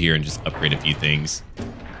come over here and just upgrade a few things.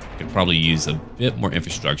 Could probably use a bit more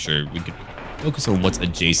infrastructure. We could focus on what's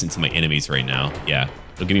adjacent to my enemies right now. Yeah,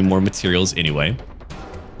 it'll give me more materials anyway.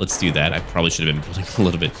 Let's do that. I probably should have been building a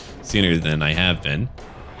little bit sooner than I have been.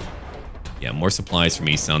 Yeah, more supplies for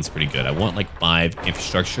me sounds pretty good. I want like 5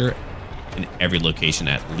 infrastructure in every location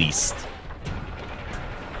at least.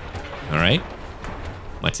 All right.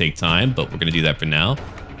 Might take time, but we're going to do that for now.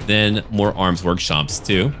 Then more arms workshops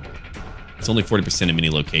too. It's only 40% in many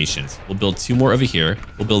locations. We'll build 2 more over here.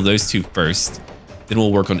 We'll build those 2 first. Then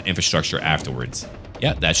we'll work on infrastructure afterwards.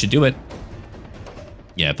 Yeah, that should do it.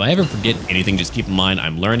 Yeah, if I ever forget anything, just keep in mind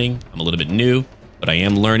I'm learning. I'm a little bit new, but I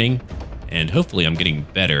am learning. And hopefully I'm getting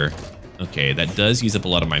better. Okay, that does use up a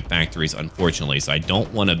lot of my factories, unfortunately. So I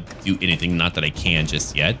don't want to do anything. Not that I can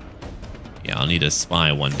just yet. Yeah, I'll need a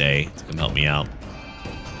spy one day to come help me out.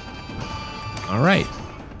 All right.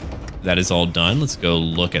 That is all done. Let's go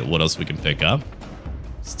look at what else we can pick up.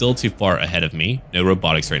 Still too far ahead of me. No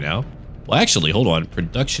robotics right now. Well, actually, hold on.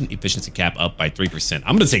 Production efficiency cap up by 3%.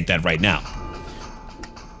 I'm going to take that right now.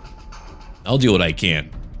 I'll do what I can.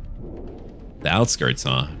 The outskirts,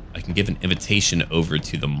 huh? I can give an invitation over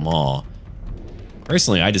to the mall.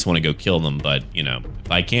 Personally, I just want to go kill them, but, you know,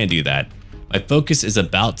 if I can do that. My focus is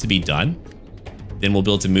about to be done. Then we'll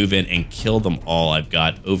be able to move in and kill them all. I've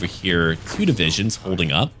got over here 2 divisions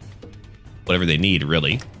holding up. Whatever they need,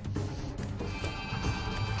 really.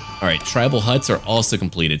 All right, tribal huts are also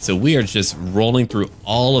completed. So we are just rolling through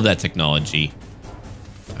all of that technology.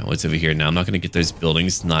 All right, what's over here now? I'm not going to get those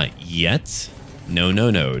buildings. Not yet. No, no,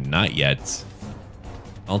 no, not yet.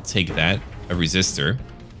 I'll take that. A resistor.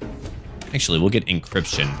 Actually, we'll get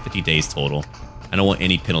encryption. 50 days total. I don't want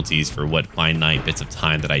any penalties for what finite bits of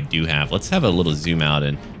time that I do have. Let's have a little zoom out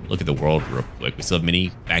and look at the world real quick. We still have many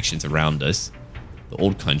factions around us. The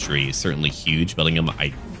old country is certainly huge. Bellingham,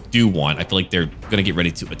 I do want. I feel like they're going to get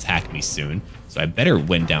ready to attack me soon. So I better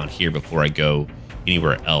win down here before I go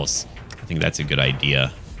anywhere else. I think that's a good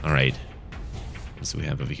idea. All right. So we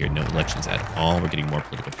have over here no elections at all. We're getting more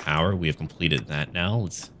political power. We have completed that now.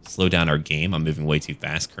 Let's slow down our game. I'm moving way too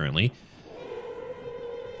fast currently.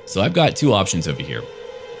 So I've got 2 options over here.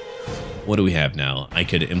 What do we have now? I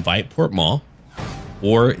could invite Port Mall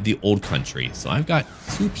or the old country. So I've got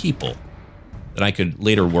 2 people that I could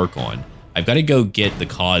later work on. I've got to go get the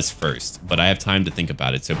cause first, but I have time to think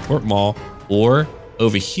about it. So Port Mall, or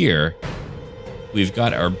over here, we've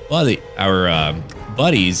got our buddies,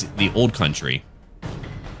 the old country.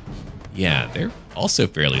 Yeah, they're also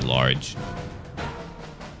fairly large.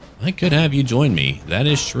 I could have you join me. That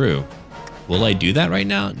is true. Will I do that right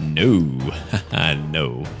now? No. No.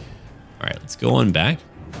 All right, let's go on back.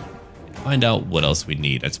 Find out what else we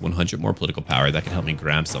need. That's 100 more political power. That can help me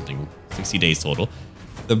grab something. 60 days total.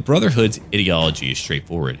 The Brotherhood's ideology is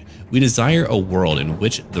straightforward. We desire a world in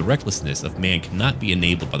which the recklessness of man cannot be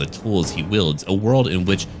enabled by the tools he wields, a world in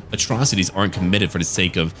which atrocities aren't committed for the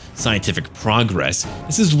sake of scientific progress.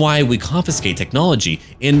 This is why we confiscate technology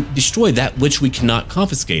and destroy that which we cannot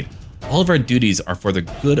confiscate. All of our duties are for the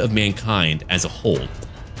good of mankind as a whole.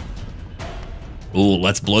 Ooh,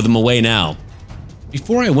 let's blow them away now.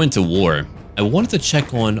 Before I went to war, I wanted to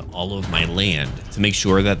check on all of my land to make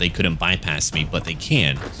sure that they couldn't bypass me, but they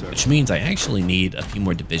can, which means I actually need a few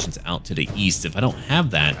more divisions out to the east. If I don't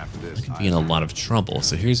have that, I could be in a lot of trouble.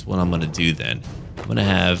 So here's what I'm going to do then. I'm going to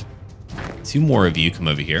have 2 more of you come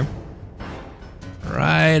over here.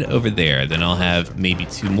 Right over there. Then I'll have maybe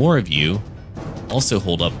 2 more of you also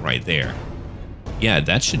hold up right there. Yeah,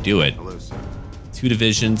 that should do it. 2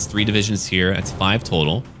 divisions, 3 divisions here. That's 5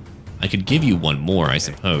 total. I could give you 1 more, I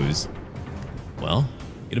suppose. Well,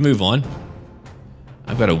 get a move on.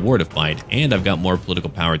 I've got a war to fight, and I've got more political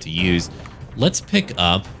power to use. Let's pick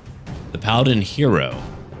up the Paladin Hero,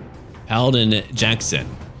 Paladin Jackson.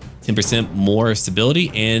 10% more stability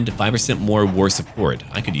and 5% more war support.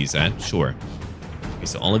 I could use that, sure. Okay,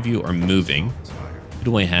 so all of you are moving. Who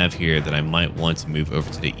do I have here that I might want to move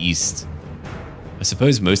over to the east? I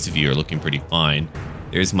suppose most of you are looking pretty fine.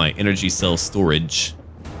 There's my energy cell storage.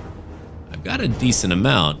 I've got a decent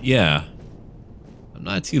amount, yeah. I'm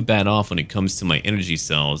not too bad off when it comes to my energy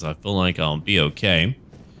cells. I feel like I'll be okay.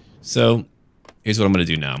 So, here's what I'm going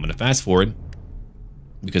to do now. I'm going to fast forward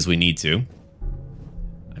because we need to.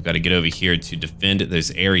 I've got to get over here to defend those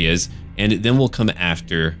areas, and then we'll come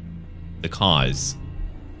after the cause.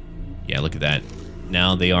 Yeah, look at that.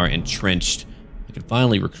 Now they are entrenched. I can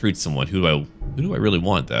finally recruit someone. Who do I really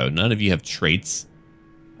want, though? None of you have traits.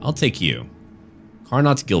 I'll take you.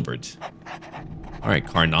 Carnot Gilbert. All right,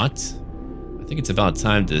 Carnot. I think it's about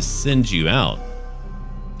time to send you out.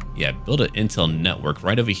 Yeah, build an intel network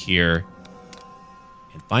right over here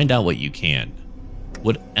and find out what you can.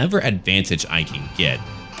 Whatever advantage I can get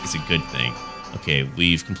is a good thing. Okay,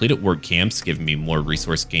 we've completed work camps, giving me more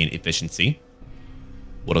resource gain efficiency.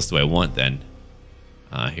 What else do I want then?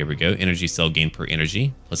 Here we go. Energy cell gain per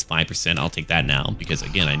energy, plus 5%. I'll take that now because,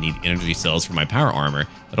 again, I need energy cells for my power armor.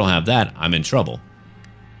 If I don't have that, I'm in trouble.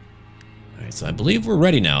 All right, so I believe we're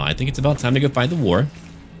ready now. I think it's about time to go fight the war.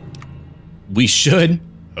 we should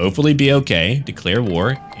hopefully be okay. Declare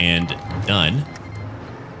war and done.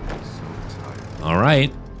 All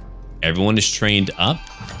right. Everyone is trained up.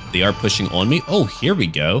 They are pushing on me. Oh, here we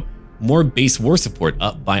go. More base war support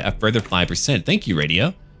up by a further 5%. Thank you, radio.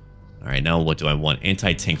 All right, now what do I want?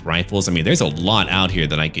 Anti-tank rifles. I mean, there's a lot out here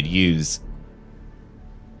that I could use.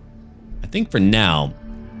 I think for now,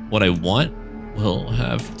 what I want will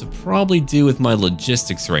have to probably do with my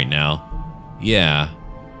logistics right now. Yeah,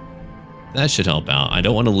 that should help out. I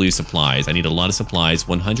don't want to lose supplies. I need a lot of supplies,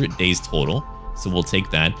 100 days total. So we'll take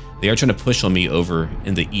that. They are trying to push on me over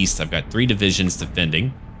in the east. I've got 3 divisions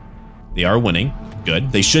defending. They are winning.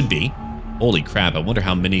 Good. They should be. Holy crap. I wonder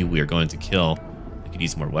how many we are going to kill. I could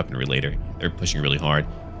use more weaponry later. They're pushing really hard.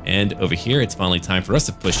 And over here, it's finally time for us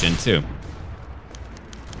to push in too.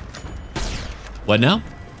 What now?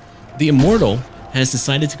 The Immortal has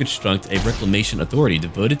decided to construct a reclamation authority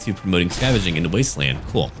devoted to promoting scavenging in the wasteland.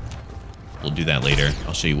 Cool. We'll do that later.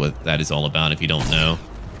 I'll show you what that is all about if you don't know.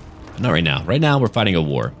 But not right now. Right now, we're fighting a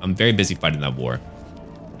war. I'm very busy fighting that war.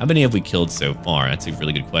 How many have we killed so far? That's a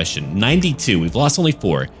really good question. 92. We've lost only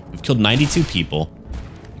 4. We've killed 92 people.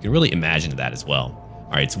 You can really imagine that as well.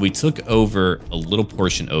 All right, so we took over a little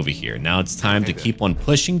portion over here. Now it's time to keep on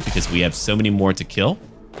pushing because we have so many more to kill.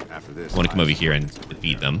 After this, I want to come over here and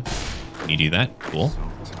defeat them. Can you do that? Cool.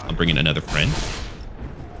 I'll bring in another friend.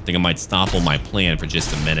 I think I might stop on my plan for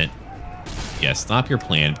just a minute. Yeah, stop your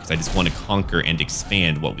plan because I just want to conquer and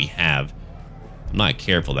expand what we have. If I'm not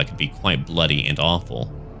careful, that could be quite bloody and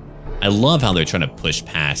awful. I love how they're trying to push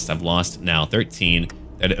past. I've lost now 13.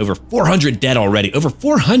 They're at over 400 dead already. Over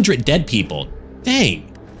 400 dead people.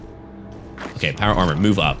 Dang. Okay, power armor,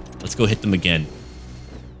 move up. Let's go hit them again.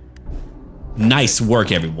 Nice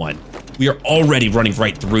work, everyone. We are already running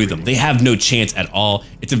right through them. They have no chance at all.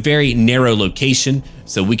 It's a very narrow location,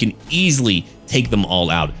 so we can easily take them all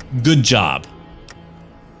out. Good job.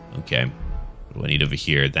 Okay, what do I need over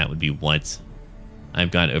here? That would be what?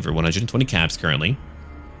 I've got over 120 caps currently.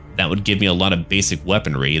 That would give me a lot of basic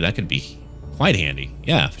weaponry. That could be quite handy.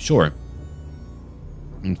 Yeah, sure.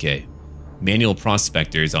 Okay. Manual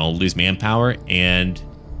prospectors. I'll lose manpower and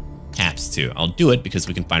caps too. I'll do it because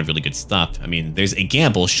we can find really good stuff. I mean, there's a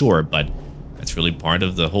gamble, sure, but that's really part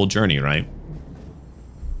of the whole journey, right?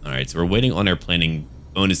 All right, so we're waiting on our planning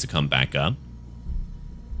bonus to come back up.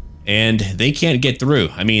 And they can't get through.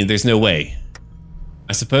 I mean, there's no way.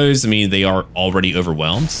 I suppose, I mean, they are already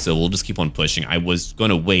overwhelmed, so we'll just keep on pushing. I was going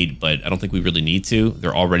to wait, but I don't think we really need to.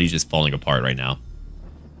 They're already just falling apart right now.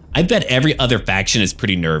 I bet every other faction is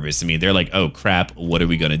pretty nervous. I mean, they're like, oh crap, what are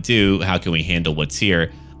we going to do? How can we handle what's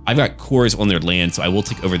here? I've got cores on their land, so I will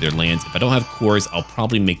take over their lands. If I don't have cores, I'll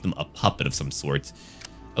probably make them a puppet of some sort.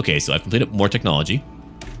 Okay, so I've completed more technology.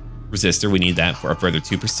 Resistor, we need that for a further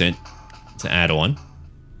 2% to add on.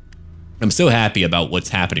 I'm so happy about what's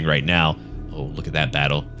happening right now. Oh, look at that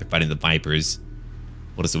battle. They're fighting the Vipers.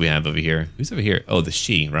 What else do we have over here? Who's over here? Oh, the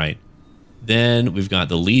She, right. Then we've got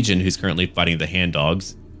the Legion, who's currently fighting the Hand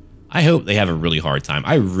Dogs. I hope they have a really hard time.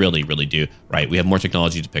 I really, really do. Right, we have more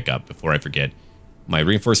technology to pick up before I forget. My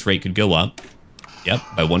reinforce rate could go up. Yep,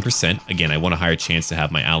 by 1%. Again, I want a higher chance to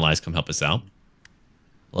have my allies come help us out.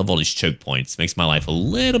 Love all these choke points. Makes my life a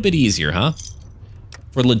little bit easier, huh?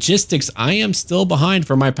 For logistics, I am still behind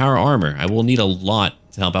for my power armor. I will need a lot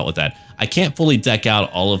to help out with that. I can't fully deck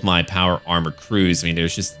out all of my power armor crews. I mean,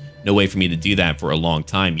 there's just no way for me to do that for a long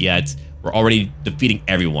time yet. We're already defeating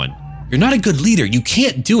everyone. You're not a good leader. You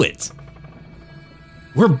can't do it.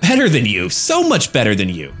 We're better than you. So much better than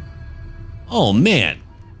you. Oh, man.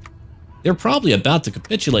 They're probably about to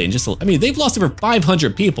capitulate in just a... I mean, they've lost over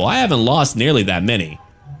 500 people. I haven't lost nearly that many.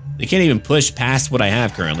 They can't even push past what I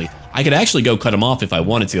have currently. I could actually go cut them off if I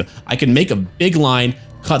wanted to. I could make a big line,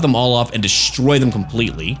 cut them all off, and destroy them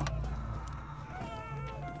completely.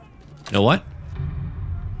 You know what?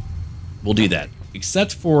 We'll do that.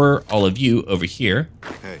 Except for all of you over here.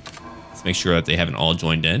 Hey. Let's make sure that they haven't all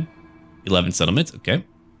joined in. 11 settlements, okay.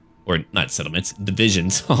 Or not settlements,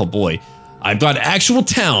 divisions. Oh boy. I've got actual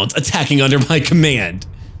towns attacking under my command.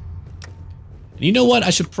 And you know what? I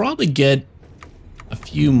should probably get a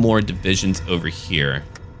few more divisions over here.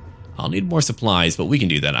 I'll need more supplies, but we can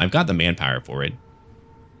do that. I've got the manpower for it.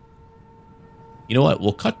 You know what?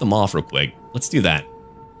 We'll cut them off real quick. Let's do that.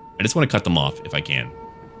 I just want to cut them off if I can.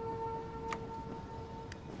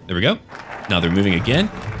 There we go. Now they're moving again.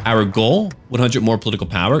 Our goal, 100 more political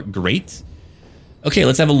power. Great. Okay,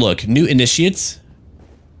 let's have a look. New initiates.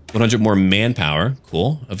 100 more manpower.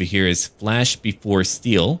 Cool. Over here is flash before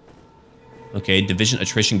steel. Okay, division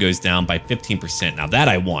attrition goes down by 15%. Now that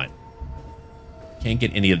I want. Can't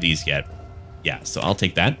get any of these yet. Yeah, so I'll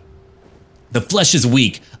take that. The flesh is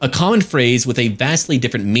weak, a common phrase with a vastly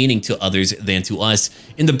different meaning to others than to us.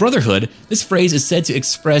 In the Brotherhood, this phrase is said to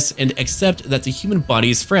express and accept that the human body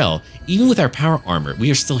is frail. Even with our power armor,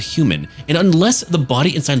 we are still human, and unless the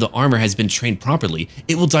body inside the armor has been trained properly,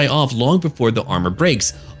 it will die off long before the armor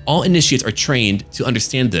breaks. All initiates are trained to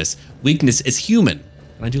understand this. Weakness is human.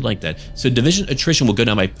 And I do like that. So division attrition will go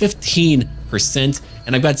down by 15%,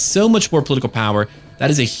 and I've got so much more political power. That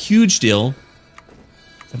is a huge deal.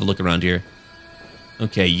 Let's have a look around here.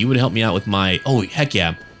 Okay, you would help me out with my... Oh, heck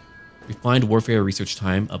yeah. Refined warfare research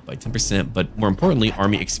time up by 10%, but more importantly,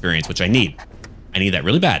 army experience, which I need. I need that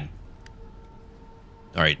really bad.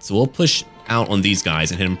 All right, so we'll push out on these guys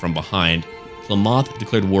and hit them from behind. Plymouth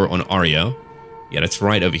declared war on Ario. Yeah, that's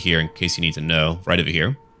right over here, in case you need to know. Right over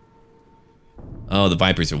here. Oh, the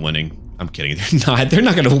Vipers are winning. I'm kidding. They're not. They're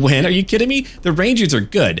not going to win. Are you kidding me? The Rangers are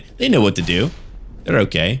good. They know what to do. They're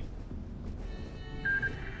okay.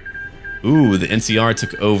 Ooh, the NCR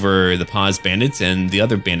took over the Paz bandits and the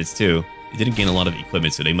other bandits too. They didn't gain a lot of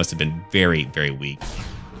equipment, so they must have been very, very weak.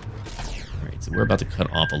 Alright, so we're about to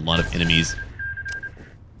cut off a lot of enemies.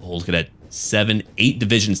 Oh, look at that. 8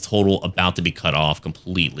 divisions total about to be cut off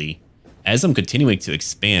completely. As I'm continuing to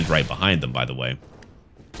expand right behind them, by the way.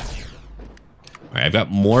 Alright, I've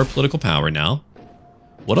got more political power now.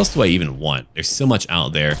 What else do I even want? There's so much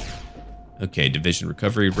out there. Okay, division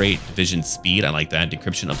recovery rate, division speed, I like that.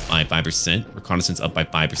 Decryption up by 5%, reconnaissance up by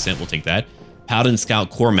 5%, we'll take that. Paladin Scout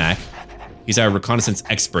Cormac, he's our reconnaissance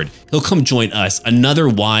expert. He'll come join us, another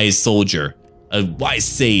wise soldier, a wise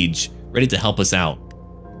sage, ready to help us out.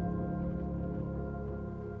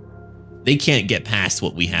 They can't get past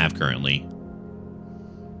what we have currently.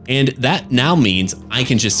 And that now means I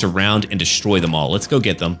can just surround and destroy them all. Let's go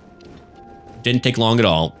get them. Didn't take long at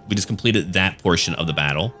all. We just completed that portion of the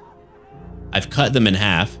battle. I've cut them in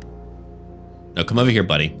half. No, come over here,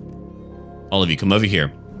 buddy. All of you, come over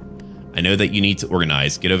here. I know that you need to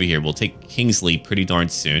organize. Get over here. We'll take Kingsley pretty darn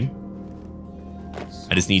soon.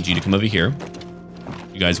 I just need you to come over here.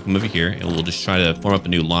 You guys will come over here, and we'll just try to form up a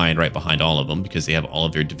new line right behind all of them because they have all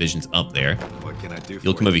of their divisions up there. What can I do?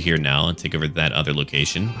 You'll come over here now and take over that other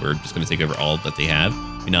location. We're just going to take over all that they have.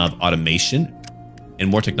 We now have automation and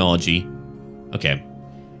more technology. Okay.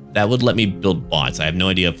 That would let me build bots. I have no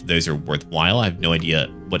idea if those are worthwhile. I have no idea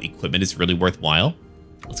what equipment is really worthwhile.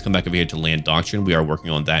 Let's come back over here to land doctrine. We are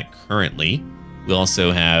working on that currently. We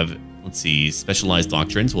also have, let's see, specialized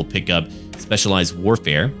doctrines. We'll pick up specialized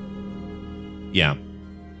warfare. Yeah.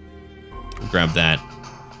 We'll grab that.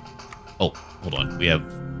 Oh, hold on. We have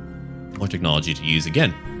more technology to use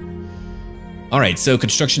again. All right, so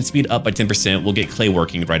construction speed up by 10%. We'll get clay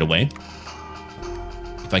working right away.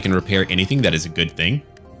 If I can repair anything, that is a good thing.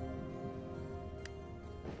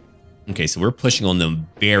 Okay, so we're pushing on them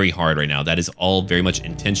very hard right now. That is all very much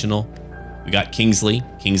intentional. We got Kingsley.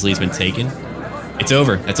 Kingsley's been taken. It's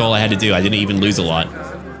over. That's all I had to do. I didn't even lose a lot.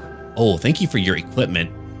 Oh, thank you for your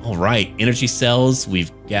equipment. All right, energy cells.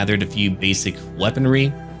 We've gathered a few basic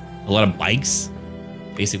weaponry. A lot of bikes.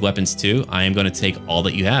 Basic weapons too. I am going to take all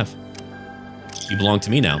that you have. You belong to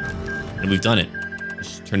me now. And we've done it.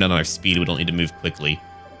 Just turn down our speed. We don't need to move quickly.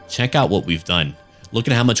 Check out what we've done. Look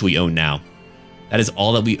at how much we own now. That is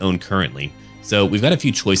all that we own currently. So we've got a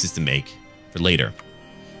few choices to make for later.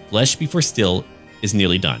 Flesh before steel is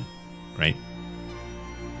nearly done, right?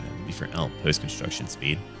 For outpost construction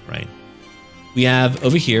speed, right? We have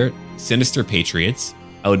over here, Sinister Patriots.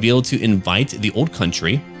 I would be able to invite the Old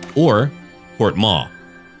Country or Port Maw.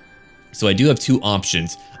 So I do have 2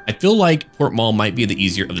 options. I feel like Port Maw might be the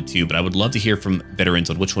easier of the 2, but I would love to hear from veterans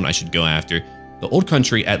on which one I should go after. The Old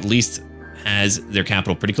Country at least has their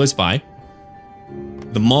capital pretty close by.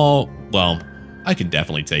 The Mall, well, I could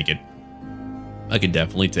definitely take it. I could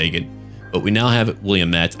definitely take it. But we now have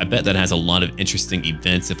Williamette. I bet that has a lot of interesting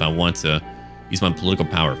events if I want to use my political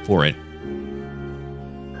power for it.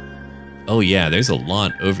 Oh yeah, there's a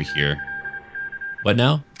lot over here. What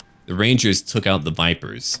now? The Rangers took out the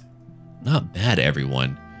Vipers. Not bad,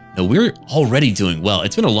 everyone. No, we're already doing well.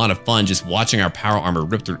 It's been a lot of fun just watching our power armor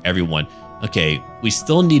rip through everyone. Okay, we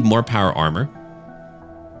still need more power armor.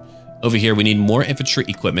 Over here, we need more infantry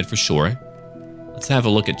equipment for sure. Let's have a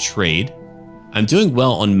look at trade. I'm doing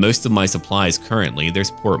well on most of my supplies currently. There's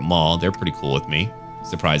Port Maw. They're pretty cool with me,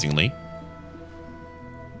 surprisingly.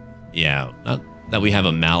 Yeah, not that we have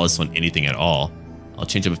a malice on anything at all. I'll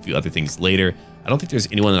change up a few other things later. I don't think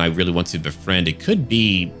there's anyone that I really want to befriend. It could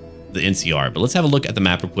be the NCR, but let's have a look at the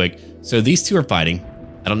map real quick. So these 2 are fighting.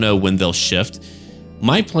 I don't know when they'll shift.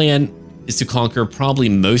 My plan is to conquer probably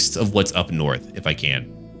most of what's up north, if I can.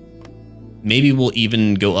 Maybe we'll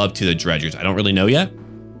even go up to the dredgers. I don't really know yet.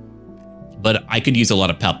 But I could use a lot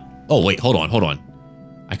of Oh, wait, hold on.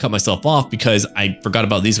 I cut myself off because I forgot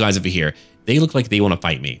about these guys over here. They look like they want to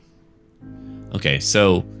fight me. Okay,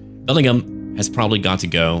 so Bellingham has probably got to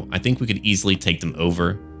go. I think we could easily take them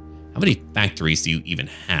over. How many factories do you even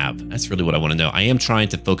have? That's really what I want to know. I am trying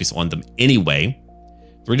to focus on them anyway.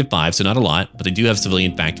 3 to 5, so not a lot, but they do have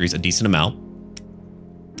civilian factories, a decent amount.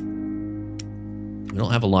 We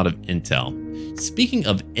don't have a lot of intel. Speaking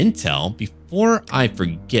of intel, before I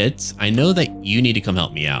forget, I know that you need to come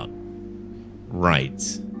help me out. Right.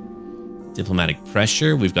 Diplomatic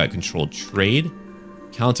pressure. We've got controlled trade.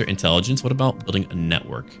 Counterintelligence. What about building a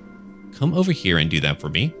network? Come over here and do that for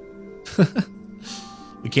me.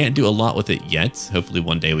 We can't do a lot with it yet. Hopefully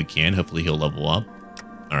one day we can. Hopefully he'll level up.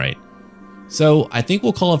 All right. So I think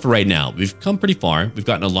we'll call it for right now. We've come pretty far. We've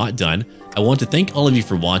gotten a lot done. I want to thank all of you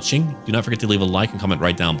for watching. Do not forget to leave a like and comment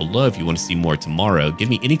right down below if you want to see more tomorrow. Give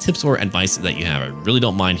me any tips or advice that you have. I really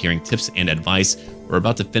don't mind hearing tips and advice. We're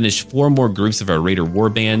about to finish 4 more groups of our Raider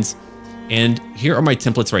warbands. And here are my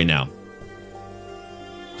templates right now.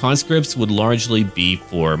 Conscripts would largely be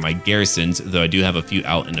for my garrisons, though I do have a few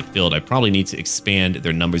out in the field. I probably need to expand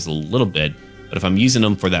their numbers a little bit. But if I'm using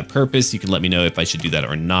them for that purpose, you can let me know if I should do that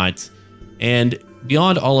or not. And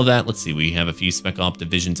beyond all of that, let's see, we have a few spec op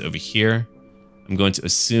divisions over here. I'm going to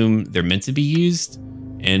assume they're meant to be used,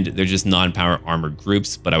 and they're just non-power armor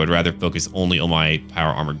groups, but I would rather focus only on my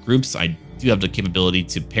power armor groups. I do have the capability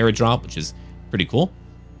to paradrop, which is pretty cool.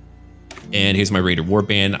 And here's my Raider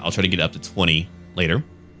warband. I'll try to get up to 20 later.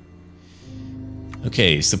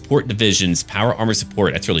 Okay, support divisions, power armor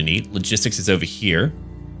support, that's really neat. Logistics is over here.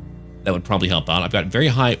 That would probably help out. I've got very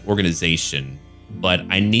high organization, but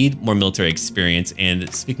I need more military experience.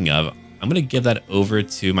 And speaking of, I'm going to give that over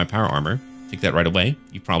to my power armor. Take that right away.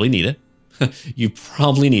 You probably need it. You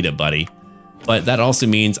probably need it, buddy. But that also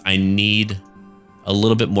means I need a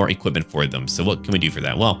little bit more equipment for them. So what can we do for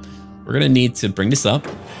that? Well, we're going to need to bring this up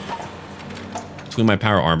between my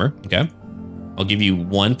power armor. Okay. I'll give you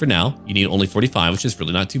 1 for now. You need only 45, which is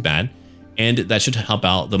really not too bad. And that should help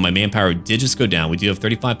out, though my manpower did just go down. We do have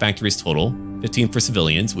 35 factories total, 15 for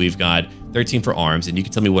civilians. We've got 13 for arms, and you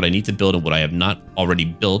can tell me what I need to build and what I have not already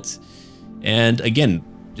built. And again,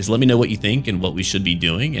 just let me know what you think and what we should be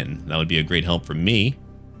doing, and that would be a great help for me.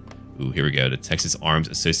 Ooh, here we go, the Texas Arms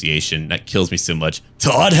Association. That kills me so much.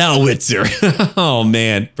 Todd Howitzer. Oh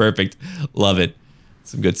man, perfect. Love it.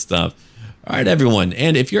 Some good stuff. All right, everyone.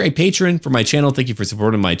 And if you're a patron for my channel, thank you for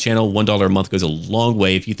supporting my channel. $1 a month goes a long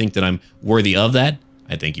way. If you think that I'm worthy of that,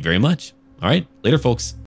 I thank you very much. All right, later, folks.